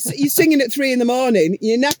 You're singing at 3 a.m.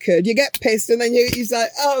 You're knackered, you get pissed, and then you're like,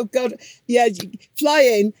 oh god, yeah, fly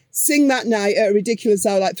in, sing that night at a ridiculous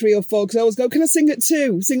hour, like 3 or 4, because I always go, can I sing at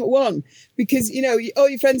 2, sing at 1, because all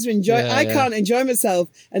your friends are enjoying. I can't enjoy myself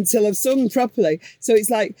until I've sung properly. So it's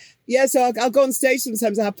like, so I'll go on stage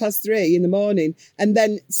sometimes at 3:30 in the morning, and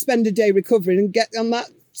then spend a day recovering and get on that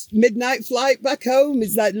midnight flight back home.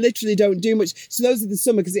 It's like literally don't do much. So those are the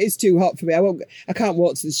summer, because it is too hot for me. I can't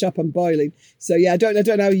walk to the shop. I'm boiling. So yeah, I don't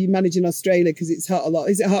know how you manage in Australia, because it's hot a lot.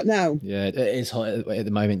 Is it hot now? Yeah, it is hot at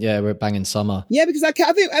the moment. Yeah, we're banging summer. Yeah, because I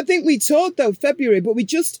think we toured though February, but we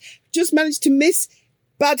just managed to miss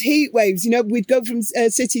bad heat waves. We'd go from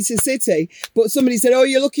city to city, but somebody said, oh,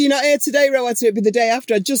 you're lucky you're not here today, Rowetta. It'd be the day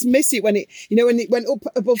after. I just miss it when it went up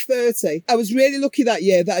above 30. I was really lucky that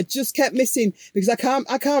year that I just kept missing, because I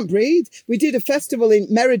can't breathe. We did a festival in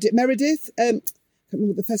Meredith. I can't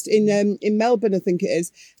remember the festival in Melbourne, I think it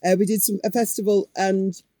is. We did a festival,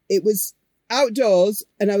 and it was outdoors,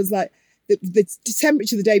 and I was like, the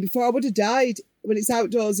temperature the day before, I would have died when it's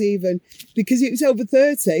outdoors even, because it was over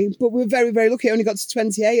 30, but we were very, very lucky. It only got to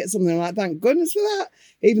 28 or something. I'm like, thank goodness for that,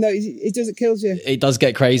 even though it does, it kills you. It does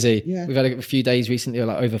get crazy. Yeah. We've had a few days recently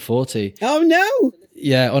like over 40. Oh no.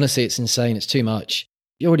 Yeah, honestly, it's insane. It's too much.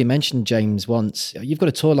 You already mentioned James once. You've got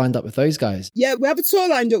a tour lined up with those guys. Yeah, we have a tour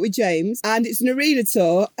lined up with James, and it's an arena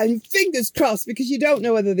tour, and fingers crossed, because you don't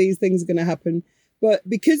know whether these things are going to happen. But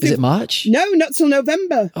because Is it March? No, not till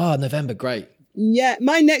November. Oh, November, great. Yeah,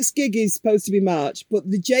 my next gig is supposed to be March, but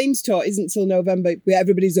the James tour isn't till November.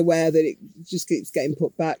 Everybody's aware that it just keeps getting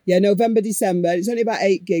put back. Yeah, November, December. It's only about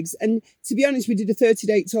 8 gigs. And to be honest, we did a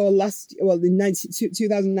 30-date tour in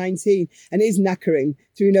 2019, and it is knackering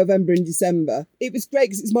through November and December. It was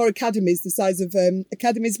great because it's more academies, the size of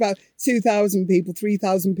academies, about 2,000 people,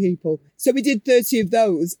 3,000 people. So we did 30 of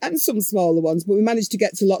those and some smaller ones, but we managed to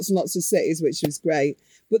get to lots and lots of cities, which was great.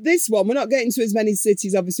 But this one, we're not getting to as many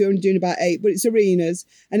cities. Obviously, we're only doing about 8, but it's arenas,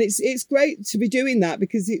 and it's great to be doing that,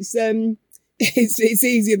 because it's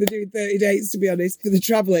easier than doing 30 days, to be honest, for the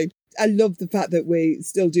travelling. I love the fact that we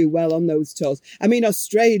still do well on those tours. I mean,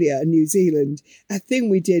 Australia and New Zealand, I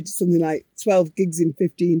think we did something like 12 gigs in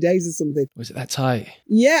 15 days or something. Was it that tight?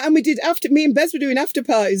 Yeah, and we did me and Bez were doing after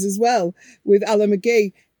parties as well with Alan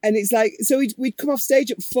McGee. And it's like, so we'd come off stage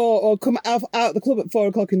at 4 or come out of the club at 4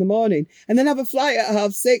 o'clock in the morning and then have a flight at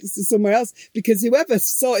 6:30 to somewhere else because whoever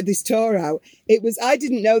sorted this tour out, I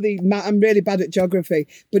didn't know I'm really bad at geography,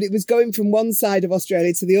 but it was going from one side of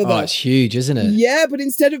Australia to the other. Oh, it's huge, isn't it? Yeah, but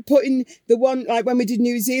instead of putting the one, like when we did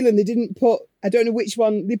New Zealand, they didn't put, I don't know which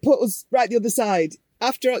one, they put us right the other side.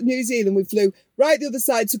 After New Zealand, we flew right the other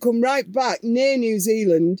side to come right back near New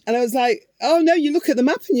Zealand. And I was like, oh no, you look at the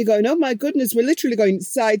map and you're going, oh my goodness, we're literally going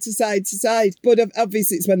side to side to side. But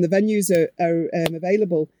obviously it's when the venues are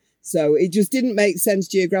available. So it just didn't make sense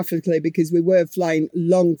geographically because we were flying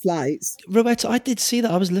long flights. Rowetta, I did see that.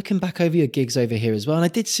 I was looking back over your gigs over here as well. And I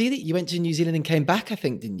did see that you went to New Zealand and came back, I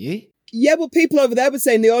think, didn't you? Yeah, well, people over there were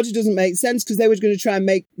saying the order doesn't make sense because they were going to try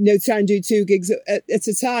and do 2 gigs at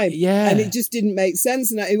a time. Yeah. And it just didn't make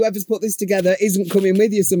sense. And whoever's put this together isn't coming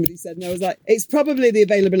with you, somebody said. And I was like, it's probably the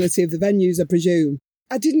availability of the venues, I presume.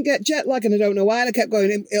 I didn't get jet lag and I don't know why. And I kept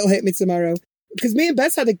going, it'll hit me tomorrow. Because me and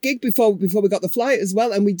Bess had a gig before we got the flight as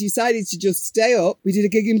well. And we decided to just stay up. We did a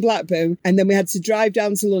gig in Blackburn and then we had to drive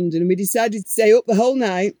down to London. And we decided to stay up the whole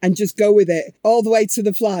night and just go with it all the way to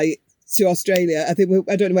the flight to Australia. I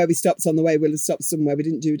don't know where we stopped on the way. We'll have stopped somewhere. We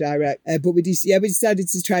didn't do direct. But we decided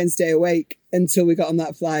to try and stay awake until we got on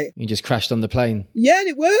that flight. You just crashed on the plane. Yeah, and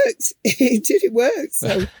it worked. It worked.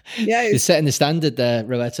 So, yeah. You're setting the standard there,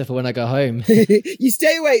 Rowetta, for when I go home. You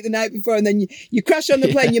stay awake the night before and then you crash on the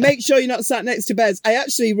plane. You make sure you're not sat next to Bez. I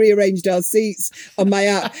actually rearranged our seats on my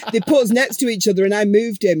app. They put us next to each other and I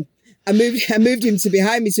moved him. I moved him to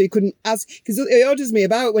behind me so he couldn't ask, because he orders me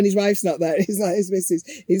about when his wife's not there. He's like, his missus,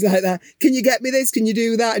 he's like that. Can you get me this? Can you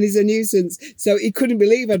do that? And he's a nuisance. So he couldn't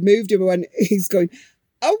believe I'd moved him when he's going,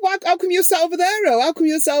 oh, how come you're sat over there? Oh, how come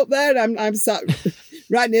you're sat up there? And I'm sat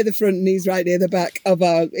right near the front and he's right near the back of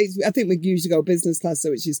I think we usually go business class, so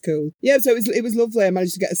which is cool. Yeah, so it was lovely. I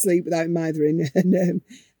managed to get asleep without him mithering and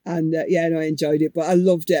I enjoyed it, but I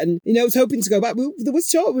loved it. And, I was hoping to go back. There was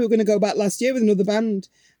talk we were going to go back last year with another band.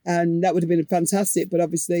 And that would have been fantastic. But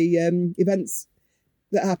obviously, events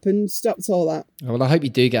that happened stopped all that. Well, I hope you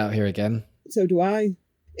do get out here again. So do I.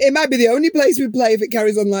 It might be the only place we play if it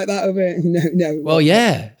carries on like that over. No. Well,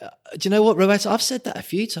 yeah. Do you know what, Rowetta? I've said that a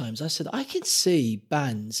few times. I said, I can see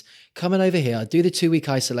bands coming over here, do the 2-week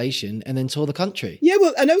isolation and then tour the country. Yeah,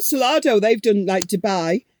 well, I know Salado, they've done like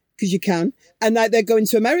Dubai, because you can. And like they're going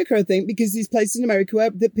to America, I think, because these places in America where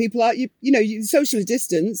the people are, you're socially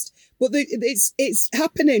distanced, but it's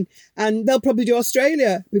happening. And they'll probably do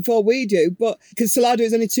Australia before we do, but because Salado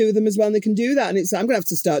is only 2 of them as well, and they can do that. And it's, I'm going to have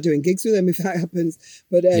to start doing gigs with them if that happens.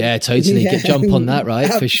 But yeah, totally. Yeah. Jump on that,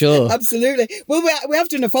 right? For sure. Absolutely. Well, we have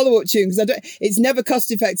done a follow-up tune because it's never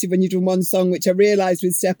cost effective when you've done one song, which I realised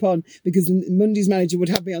with Step On, because Monday's manager would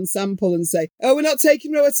have me on sample and say, oh, we're not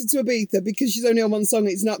taking Rowetta to Ibiza because she's only on one song.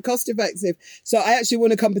 It's not cost effective. So I actually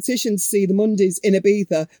won a competition to see the Mondays in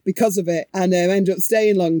Ibiza because of it, and ended up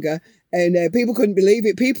staying longer. And people couldn't believe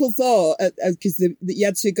it. People thought, because you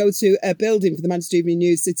had to go to a building for the Manchester Evening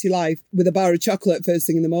News City Life with a bar of chocolate first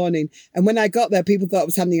thing in the morning. And when I got there, people thought I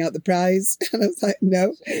was handing out the prize. And I was like,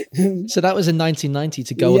 no. So that was in 1990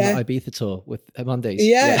 to go on the Ibiza tour with Mondays.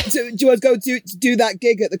 Yeah. So do you want to go do that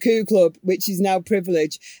gig at the Coup Club, which is now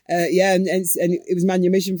Privilege? And it was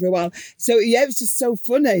manumission for a while. So yeah, it was just so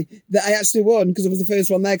funny that I actually won because I was the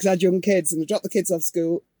first one there because I had young kids and I dropped the kids off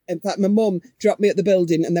school. In fact, my mum dropped me at the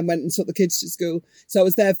building and then went and took the kids to school. So I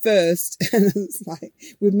was there first and I was like,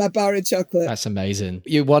 with my bar of chocolate. That's amazing.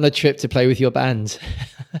 You won a trip to play with your band.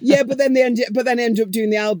 Yeah, but then they ended up doing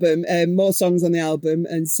the album, more songs on the album.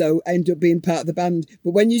 And so I ended up being part of the band.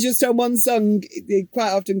 But when you just on one song, they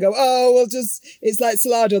quite often go, it's like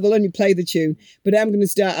Salado, they'll only play the tune. But I'm going to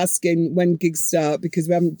start asking when gigs start because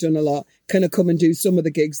we haven't done a lot. Can I come and do some of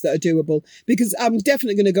the gigs that are doable? Because I'm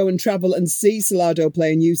definitely going to go and travel and see Salado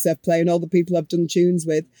play and Youssef play and all the people I've done tunes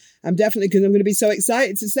with. I'm definitely, because I'm going to be so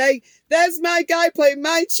excited to say, there's my guy playing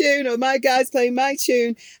my tune or my guy's playing my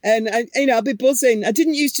tune. And I'll be buzzing. I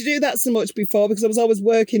didn't used to do that so much before because I was always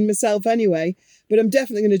working myself anyway. But I'm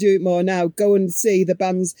definitely going to do it more now. Go and see the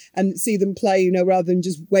bands and see them play, rather than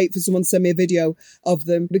just wait for someone to send me a video of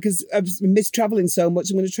them because I've missed traveling so much.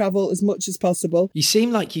 I'm going to travel as much as possible. You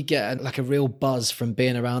seem like you get like a real buzz from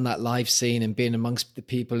being around that live scene and being amongst the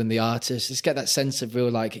people and the artists. Just get that sense of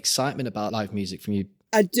real like excitement about live music from you.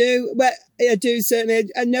 I do. Well, I do certainly.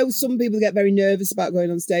 I know some people get very nervous about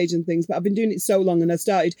going on stage and things, but I've been doing it so long and I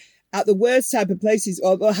started at the worst type of places,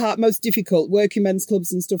 or the most difficult, working men's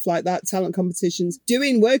clubs and stuff like that, talent competitions,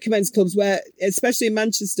 doing working men's clubs where, especially in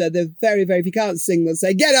Manchester, they're very, very, if you can't sing, they'll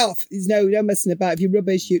say, get off. There's no messing about. If you're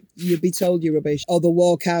rubbish, you'll be told you're rubbish, or they'll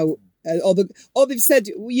walk out. Or they've said,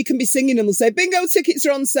 you can be singing and they'll say, bingo, tickets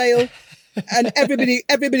are on sale. And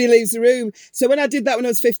everybody leaves the room. So when I did that when I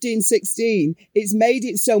was 15, 16, it's made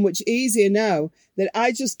it so much easier now that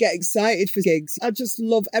I just get excited for gigs. I just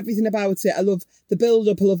love everything about it. I love the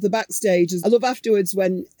build-up. I love the backstage. I llove afterwards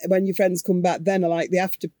when your friends come back. Then I like the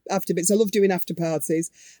after bits. I love doing after parties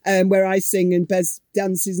where I sing and Bez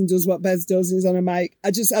dances and does what Bez does and is on a mic.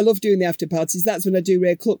 I love doing the after parties. That's when I do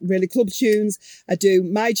really club tunes. I do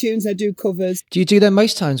my tunes. I do covers. Do you do them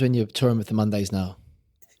most times when you're touring with the Mondays now?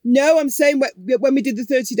 No, I'm saying when we did the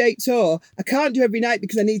 30-date tour, I can't do every night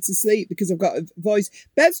because I need to sleep because I've got a voice.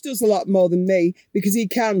 Bez does a lot more than me because he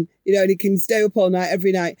can, and he can stay up all night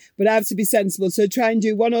every night. But I have to be sensible. So try and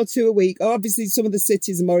do 1 or 2 a week. Or obviously, some of the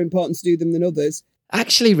cities are more important to do them than others.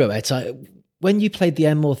 Actually, Rowetta, when you played the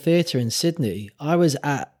Enmore Theatre in Sydney, I was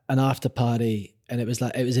at an after party and it was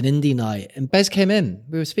an indie night and Bez came in.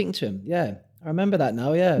 We were speaking to him. Yeah. I remember that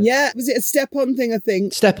now, yeah. Yeah, was it a Step On thing, I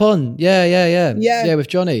think? Step On, yeah. Yeah, with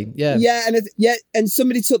Johnny, yeah. Yeah, and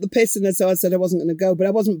somebody took the piss and so I said I wasn't going to go, but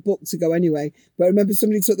I wasn't booked to go anyway. But I remember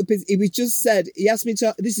somebody took the piss. He asked me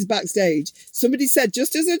to, this is backstage, somebody said,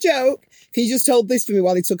 just as a joke, can you just hold this for me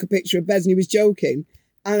while he took a picture of Bez, and he was joking.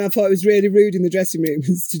 And I thought it was really rude in the dressing room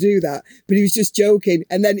to do that. But he was just joking.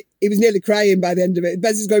 And then he was nearly crying by the end of it.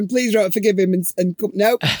 Bez is going, please, Rowetta, forgive him. And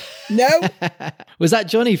no. Was that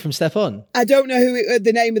Johnny from Step On? I don't know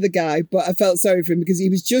the name of the guy, but I felt sorry for him because he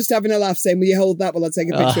was just having a laugh saying, will you hold that while I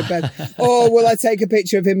take a picture of Bez? Or will I take a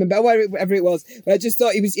picture of him and Bez? Whatever it was. But I just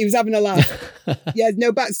thought he was having a laugh. Yeah,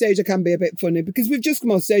 no, backstage I can be a bit funny because we've just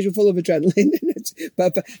come off stage, we're full of adrenaline.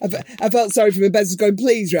 But I felt sorry for him. Bez is going,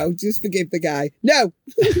 please, Row, just forgive the guy. No.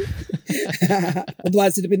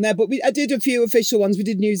 Otherwise it'd have been there. But I did a few official ones. We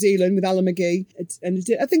did New Zealand with Alan McGee. And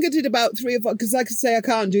I think I did about 3 or 4, because like I say, I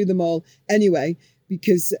can't do them all anyway.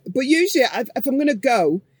 But usually if I'm going to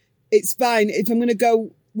go, it's fine. If I'm going to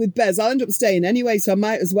go with Bez, I'll end up staying anyway, so I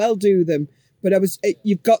might as well do them. But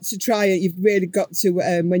you've got to try it. You've really got to,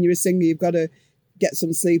 when you're a singer, you've got to get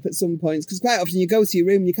some sleep at some points, because quite often you go to your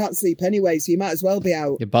room, you can't sleep anyway, so you might as well be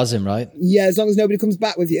out. You're buzzing, right? Yeah, as long as nobody comes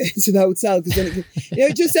back with you to the hotel, because then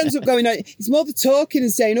it just ends up going on. It's more the talking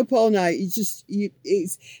and staying up all night.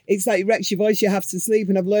 It's like it wrecks your voice. You have to sleep,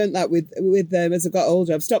 and I've learned that with as I got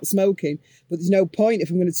older. I've stopped smoking, but there's no point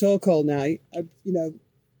if I'm going to talk all night.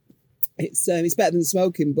 It's better than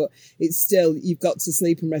smoking, but it's still, you've got to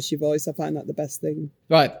sleep and rest your voice. I find that the best thing.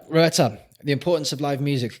 Right, Rowetta, the importance of live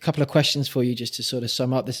music. A couple of questions for you just to sort of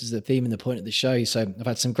sum up. This is the theme and the point of the show. So I've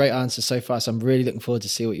had some great answers so far, so I'm really looking forward to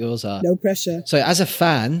see what yours are. No pressure. So as a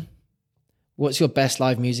fan, what's your best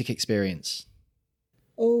live music experience?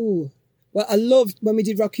 Oh, well, I loved when we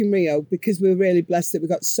did Rock in Rio, because we were really blessed that we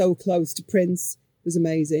got so close to Prince. It was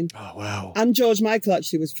amazing. Oh, wow. And George Michael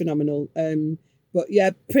actually was phenomenal. But yeah,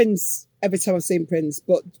 Prince, every time I've seen Prince,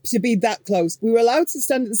 but to be that close, we were allowed to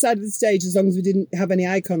stand at the side of the stage as long as we didn't have any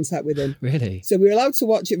eye contact with him. Really? So we were allowed to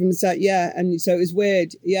watch it from the side, yeah, and so it was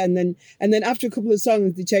weird. Yeah, and then after a couple of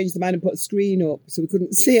songs, they changed the mind and put a screen up, so we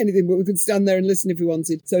couldn't see anything, but we could stand there and listen if we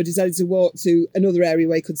wanted. So I decided to walk to another area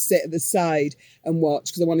where I could sit at the side and watch,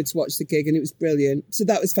 because I wanted to watch the gig, and it was brilliant. So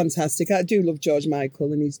that was fantastic. I do love George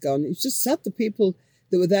Michael, and he's gone. It's just sad the people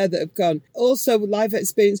that were there that have gone. Also, live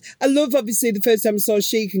experience. I love, obviously, the first time I saw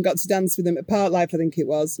Chic and got to dance with them at Park Life, I think it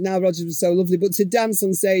was. Now Rogers was so lovely, but to dance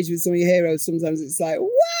on stage with some of your heroes, sometimes it's like,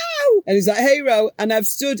 wow! And he's like, hey, Ro. And I've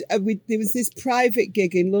stood, there was this private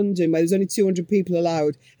gig in London where there's only 200 people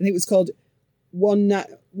allowed. I think it was called One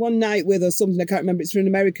Night With or something, I can't remember. It's for an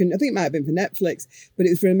American, I think it might have been for Netflix, but it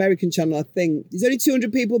was for an American channel, I think. There's only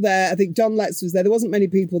 200 people there. I think Don Letts was there. There wasn't many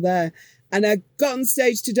people there. And I got on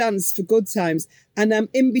stage to dance for Good Times, and I'm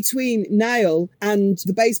in between Niall and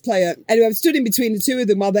the bass player. Anyway, I'm stood in between the two of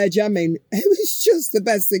them while they're jamming. It was just the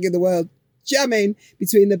best thing in the world. Jamming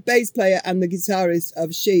between the bass player and the guitarist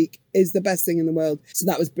of Chic is the best thing in the world. So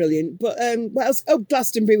that was brilliant. But what else? Oh,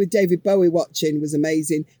 Glastonbury with David Bowie watching was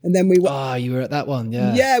amazing. And then you were at that one,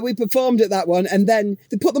 yeah. Yeah, we performed at that one. And then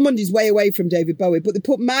they put the Mondays way away from David Bowie, but they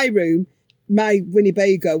put my room, my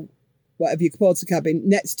Winnebago, whatever you call it, cabin,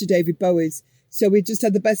 next to David Bowie's. So we just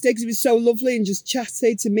had the best day because he was so lovely and just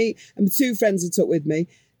chatty to me. And the two friends I took with me.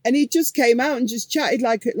 And he just came out and just chatted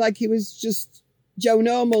like he was just Joe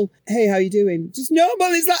Normal, hey, how you doing? Just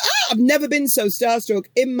normal. It's like, I've never been so starstruck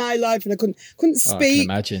in my life, and I couldn't speak. I can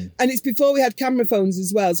imagine. And it's before we had camera phones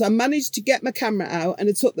as well. So I managed to get my camera out and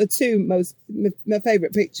I took the two my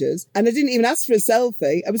favourite pictures. And I didn't even ask for a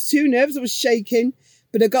selfie. I was too nervous. I was shaking.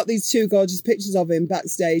 But I got these two gorgeous pictures of him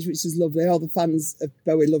backstage, which was lovely. All the fans of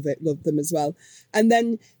Bowie loved them as well. And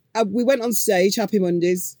then we went on stage, Happy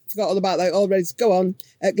Mondays, forgot all about that, all ready to go on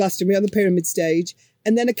at Glastonbury on the Pyramid stage.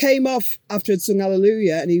 And then I came off after I'd sung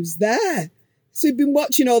Hallelujah and he was there. So he'd been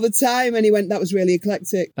watching all the time and he went, that was really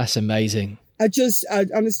eclectic. That's amazing.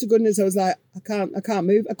 Honest to goodness, I was like, I can't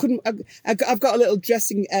move. I've got a little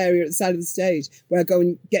dressing area at the side of the stage where I go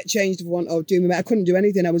and get changed if I want or do my makeup. I couldn't do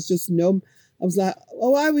anything. I was just numb. I was like,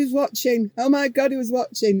 oh, I was watching. Oh my God, he was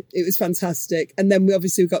watching. It was fantastic. And then we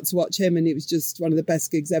obviously got to watch him and it was just one of the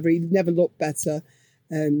best gigs ever. He never looked better.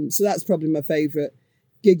 So that's probably my favourite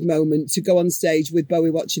gig moment, to go on stage with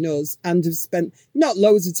Bowie watching us, and have spent not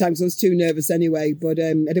loads of time because I was too nervous anyway, but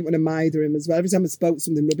I didn't want to mither him as well. Every time I spoke,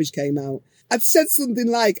 something rubbish came out. I've said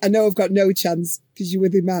something like, I know I've got no chance because you're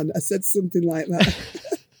with him, man. I said something like that.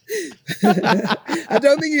 I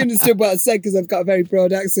don't think you understood what I said because I've got a very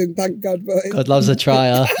broad accent, thank God. But God loves a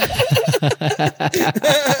trier. I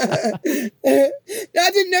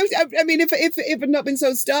didn't know. I mean, if I'd not been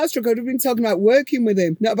so starstruck, I would have been talking about working with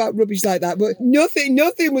him, not about rubbish like that. But nothing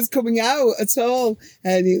was coming out at all,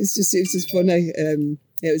 and it was just funny.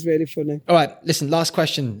 It was really funny. All right, listen. Last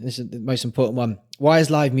question. This is the most important one. Why is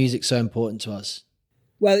live music so important to us?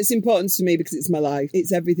 Well, it's important to me because it's my life.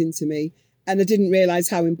 It's everything to me. And I didn't realise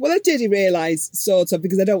how... Well, I did realise, sort of,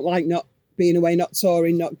 because I don't like not being away, not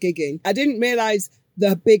touring, not gigging. I didn't realise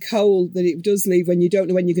the big hole that it does leave when you don't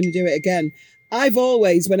know when you're going to do it again. I've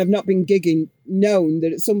always, when I've not been gigging, known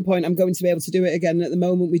that at some point I'm going to be able to do it again. And at the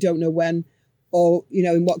moment, we don't know when or,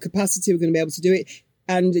 in what capacity we're going to be able to do it.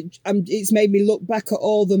 And it's made me look back at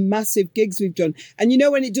all the massive gigs we've done. And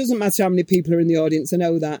when it doesn't matter how many people are in the audience, I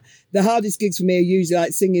know that. The hardest gigs for me are usually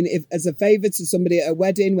like singing as a favour to somebody at a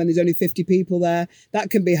wedding when there's only 50 people there. That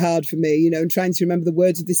can be hard for me, and trying to remember the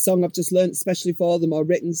words of this song I've just learnt especially for them or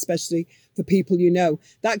written especially for people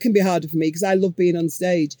That can be harder for me because I love being on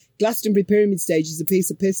stage. Glastonbury Pyramid stage is a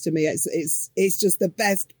piece of piss to me. It's just the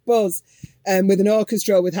best buzz. With an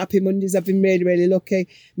orchestra, with Happy Mondays, I've been really, really lucky.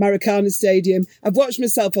 Maracana Stadium. I've watched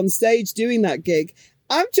myself on stage doing that gig.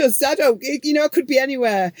 I could be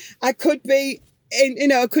anywhere. I could be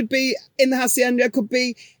I could be in the Hacienda, I could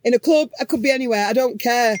be in a club, I could be anywhere. I don't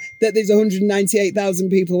care that there's 198,000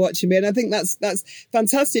 people watching me. And I think that's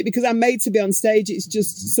fantastic because I'm made to be on stage. It's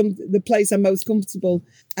just the place I'm most comfortable.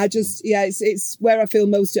 It's where I feel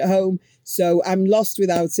most at home. So I'm lost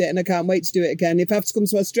without it and I can't wait to do it again. If I have to come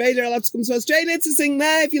to Australia, I'll have to come to Australia to sing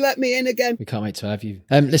there if you let me in again. We can't wait to have you.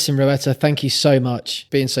 Listen, Rowetta, thank you so much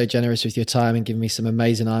for being so generous with your time and giving me some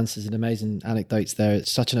amazing answers and amazing anecdotes there.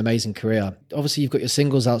 It's such an amazing career. Obviously, you've got your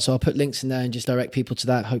singles out, so I'll put links in there and just direct people to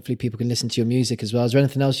that. Hopefully people can listen to your music as well. Is there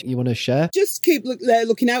anything else you want to share? Just keep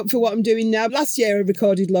looking out for what I'm doing now. Last year I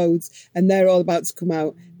recorded loads and they're all about to come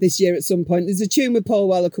out this year at some point. There's a tune with Paul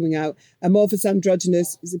Weller coming out. Amorphous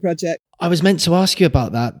Androgynous is the project. I was meant to ask you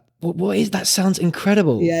about that. What is that? Sounds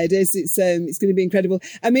incredible. Yeah, it is. It's going to be incredible.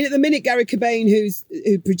 I mean, at the minute, Gary Cobain,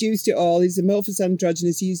 who produced it all, is Amorphous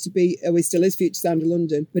Androgynous. He used to be, he still is, Future Sound of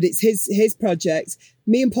London, but it's his project.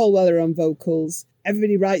 Me and Paul Weller are on vocals.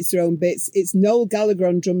 Everybody writes their own bits. It's Noel Gallagher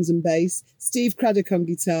on drums and bass, Steve Craddock on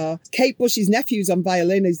guitar, Kate Bush's nephew's on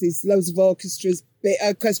violin. There's loads of orchestral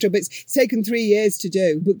bits. It's taken 3 years to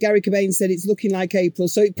do, but Gary Cobain said it's looking like April,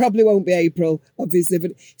 so it probably won't be April, obviously,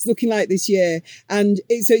 but it's looking like this year, and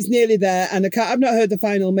so it's nearly there. And I've not heard the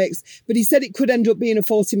final mix, but he said it could end up being a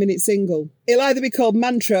 40-minute single. It'll either be called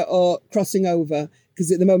Mantra or Crossing Over,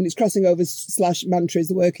 because at the moment it's Crossing Over / Mantra is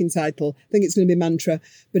the working title. I think it's going to be Mantra,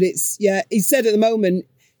 but he said at the moment,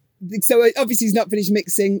 so obviously he's not finished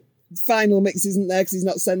mixing. Final mix isn't there because he's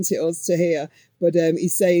not sent it us to hear, but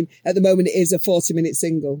he's saying at the moment it is a 40-minute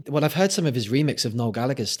single. Well, I've heard some of his remix of Noel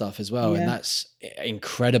Gallagher's stuff as well, and that's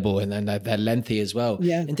incredible, and then they're lengthy as well.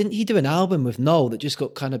 Yeah. And didn't he do an album with Noel that just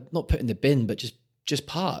got kind of not put in the bin, but just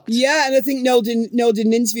parked? Yeah, and I think Noel did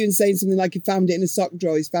an interview and saying something like he found it in a sock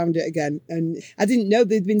drawer, he's found it again. And I didn't know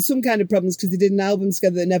there'd been some kind of problems because they did an album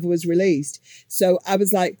together that never was released. So I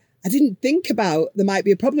was like, I didn't think about there might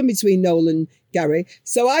be a problem between Noel and Gary.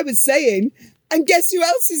 So I was saying, and guess who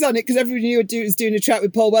else is on it? Because everybody knew I was doing a track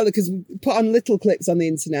with Paul Weller because we put on little clips on the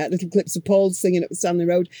internet, little clips of Paul singing at Stanley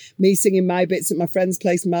Road, me singing my bits at my friend's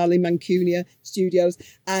place, Marley Mancunia Studios.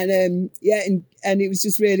 And and it was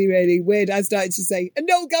just really, really weird. I started to say, and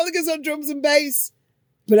Noel Gallagher's on drums and bass.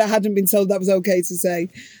 but I hadn't been told that was okay to say.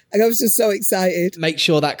 And I was just so excited. Make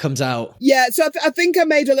sure that comes out. Yeah, so I think I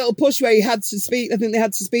made a little push where he had to speak. I think they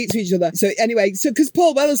had to speak to each other. So anyway, because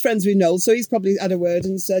Paul Weller's friends with Noel, so he's probably had a word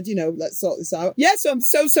and said, let's sort this out. Yeah, so I'm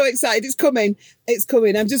so excited. It's coming. It's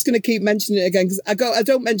coming. I'm just going to keep mentioning it again because I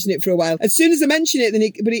don't mention it for a while. As soon as I mention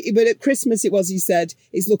it, but at Christmas he said,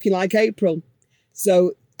 it's looking like April.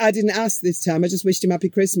 So I didn't ask this time. I just wished him happy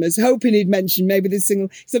Christmas, hoping he'd mention maybe this single.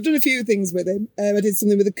 So I've done a few things with him. I did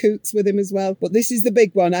something with the Kooks with him as well. But this is the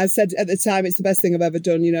big one. I said at the time it's the best thing I've ever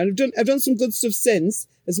done. I've done some good stuff since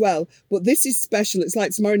as well. But this is special. It's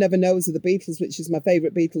like Tomorrow Never Knows of the Beatles, which is my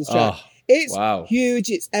favourite Beatles track. Oh, it's wow. Huge.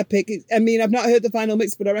 It's epic. I've not heard the final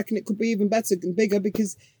mix, but I reckon it could be even better and bigger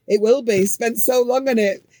because it will be. Spent so long on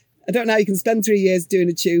it. I don't know how you can spend 3 years doing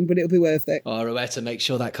a tune, but it'll be worth it. Oh, Rowetta, make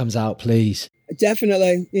sure that comes out, please.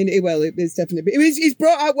 Definitely. It will. It's definitely. He's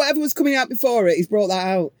brought out whatever was coming out before it. He's brought that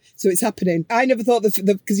out. So it's happening. I never thought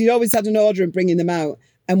because he'd always had an order and bringing them out.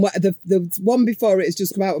 And the one before it has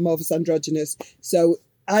just come out with Amorphous Androgynous. So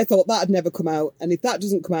I thought that had never come out. And if that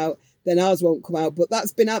doesn't come out, then ours won't come out. But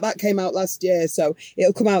that's been out. That came out last year. So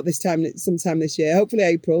it'll come out sometime this year. Hopefully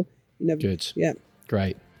April. Good. Yeah.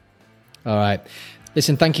 Great. All right.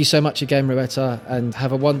 Listen, thank you so much again, Rowetta, and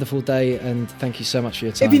have a wonderful day, and thank you so much for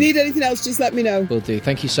your time. If you need anything else, just let me know. Will do.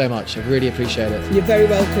 Thank you so much. I really appreciate it. You're very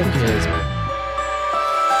welcome. Cheers.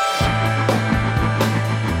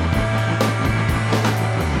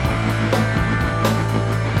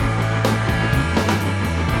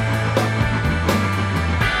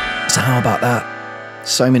 So how about that?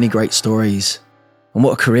 So many great stories. And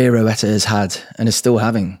what a career Rowetta has had and is still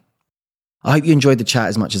having. I hope you enjoyed the chat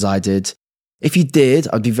as much as I did. If you did,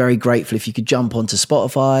 I'd be very grateful if you could jump onto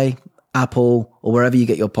Spotify, Apple, or wherever you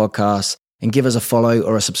get your podcasts and give us a follow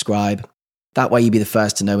or a subscribe. That way you'll be the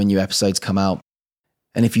first to know when new episodes come out.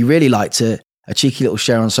 And if you really liked it, a cheeky little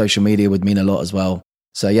share on social media would mean a lot as well.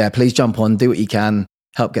 So yeah, please jump on, do what you can,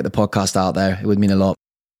 help get the podcast out there. It would mean a lot.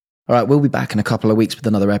 All right, we'll be back in a couple of weeks with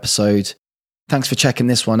another episode. Thanks for checking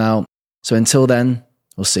this one out. So until then,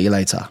 we'll see you later.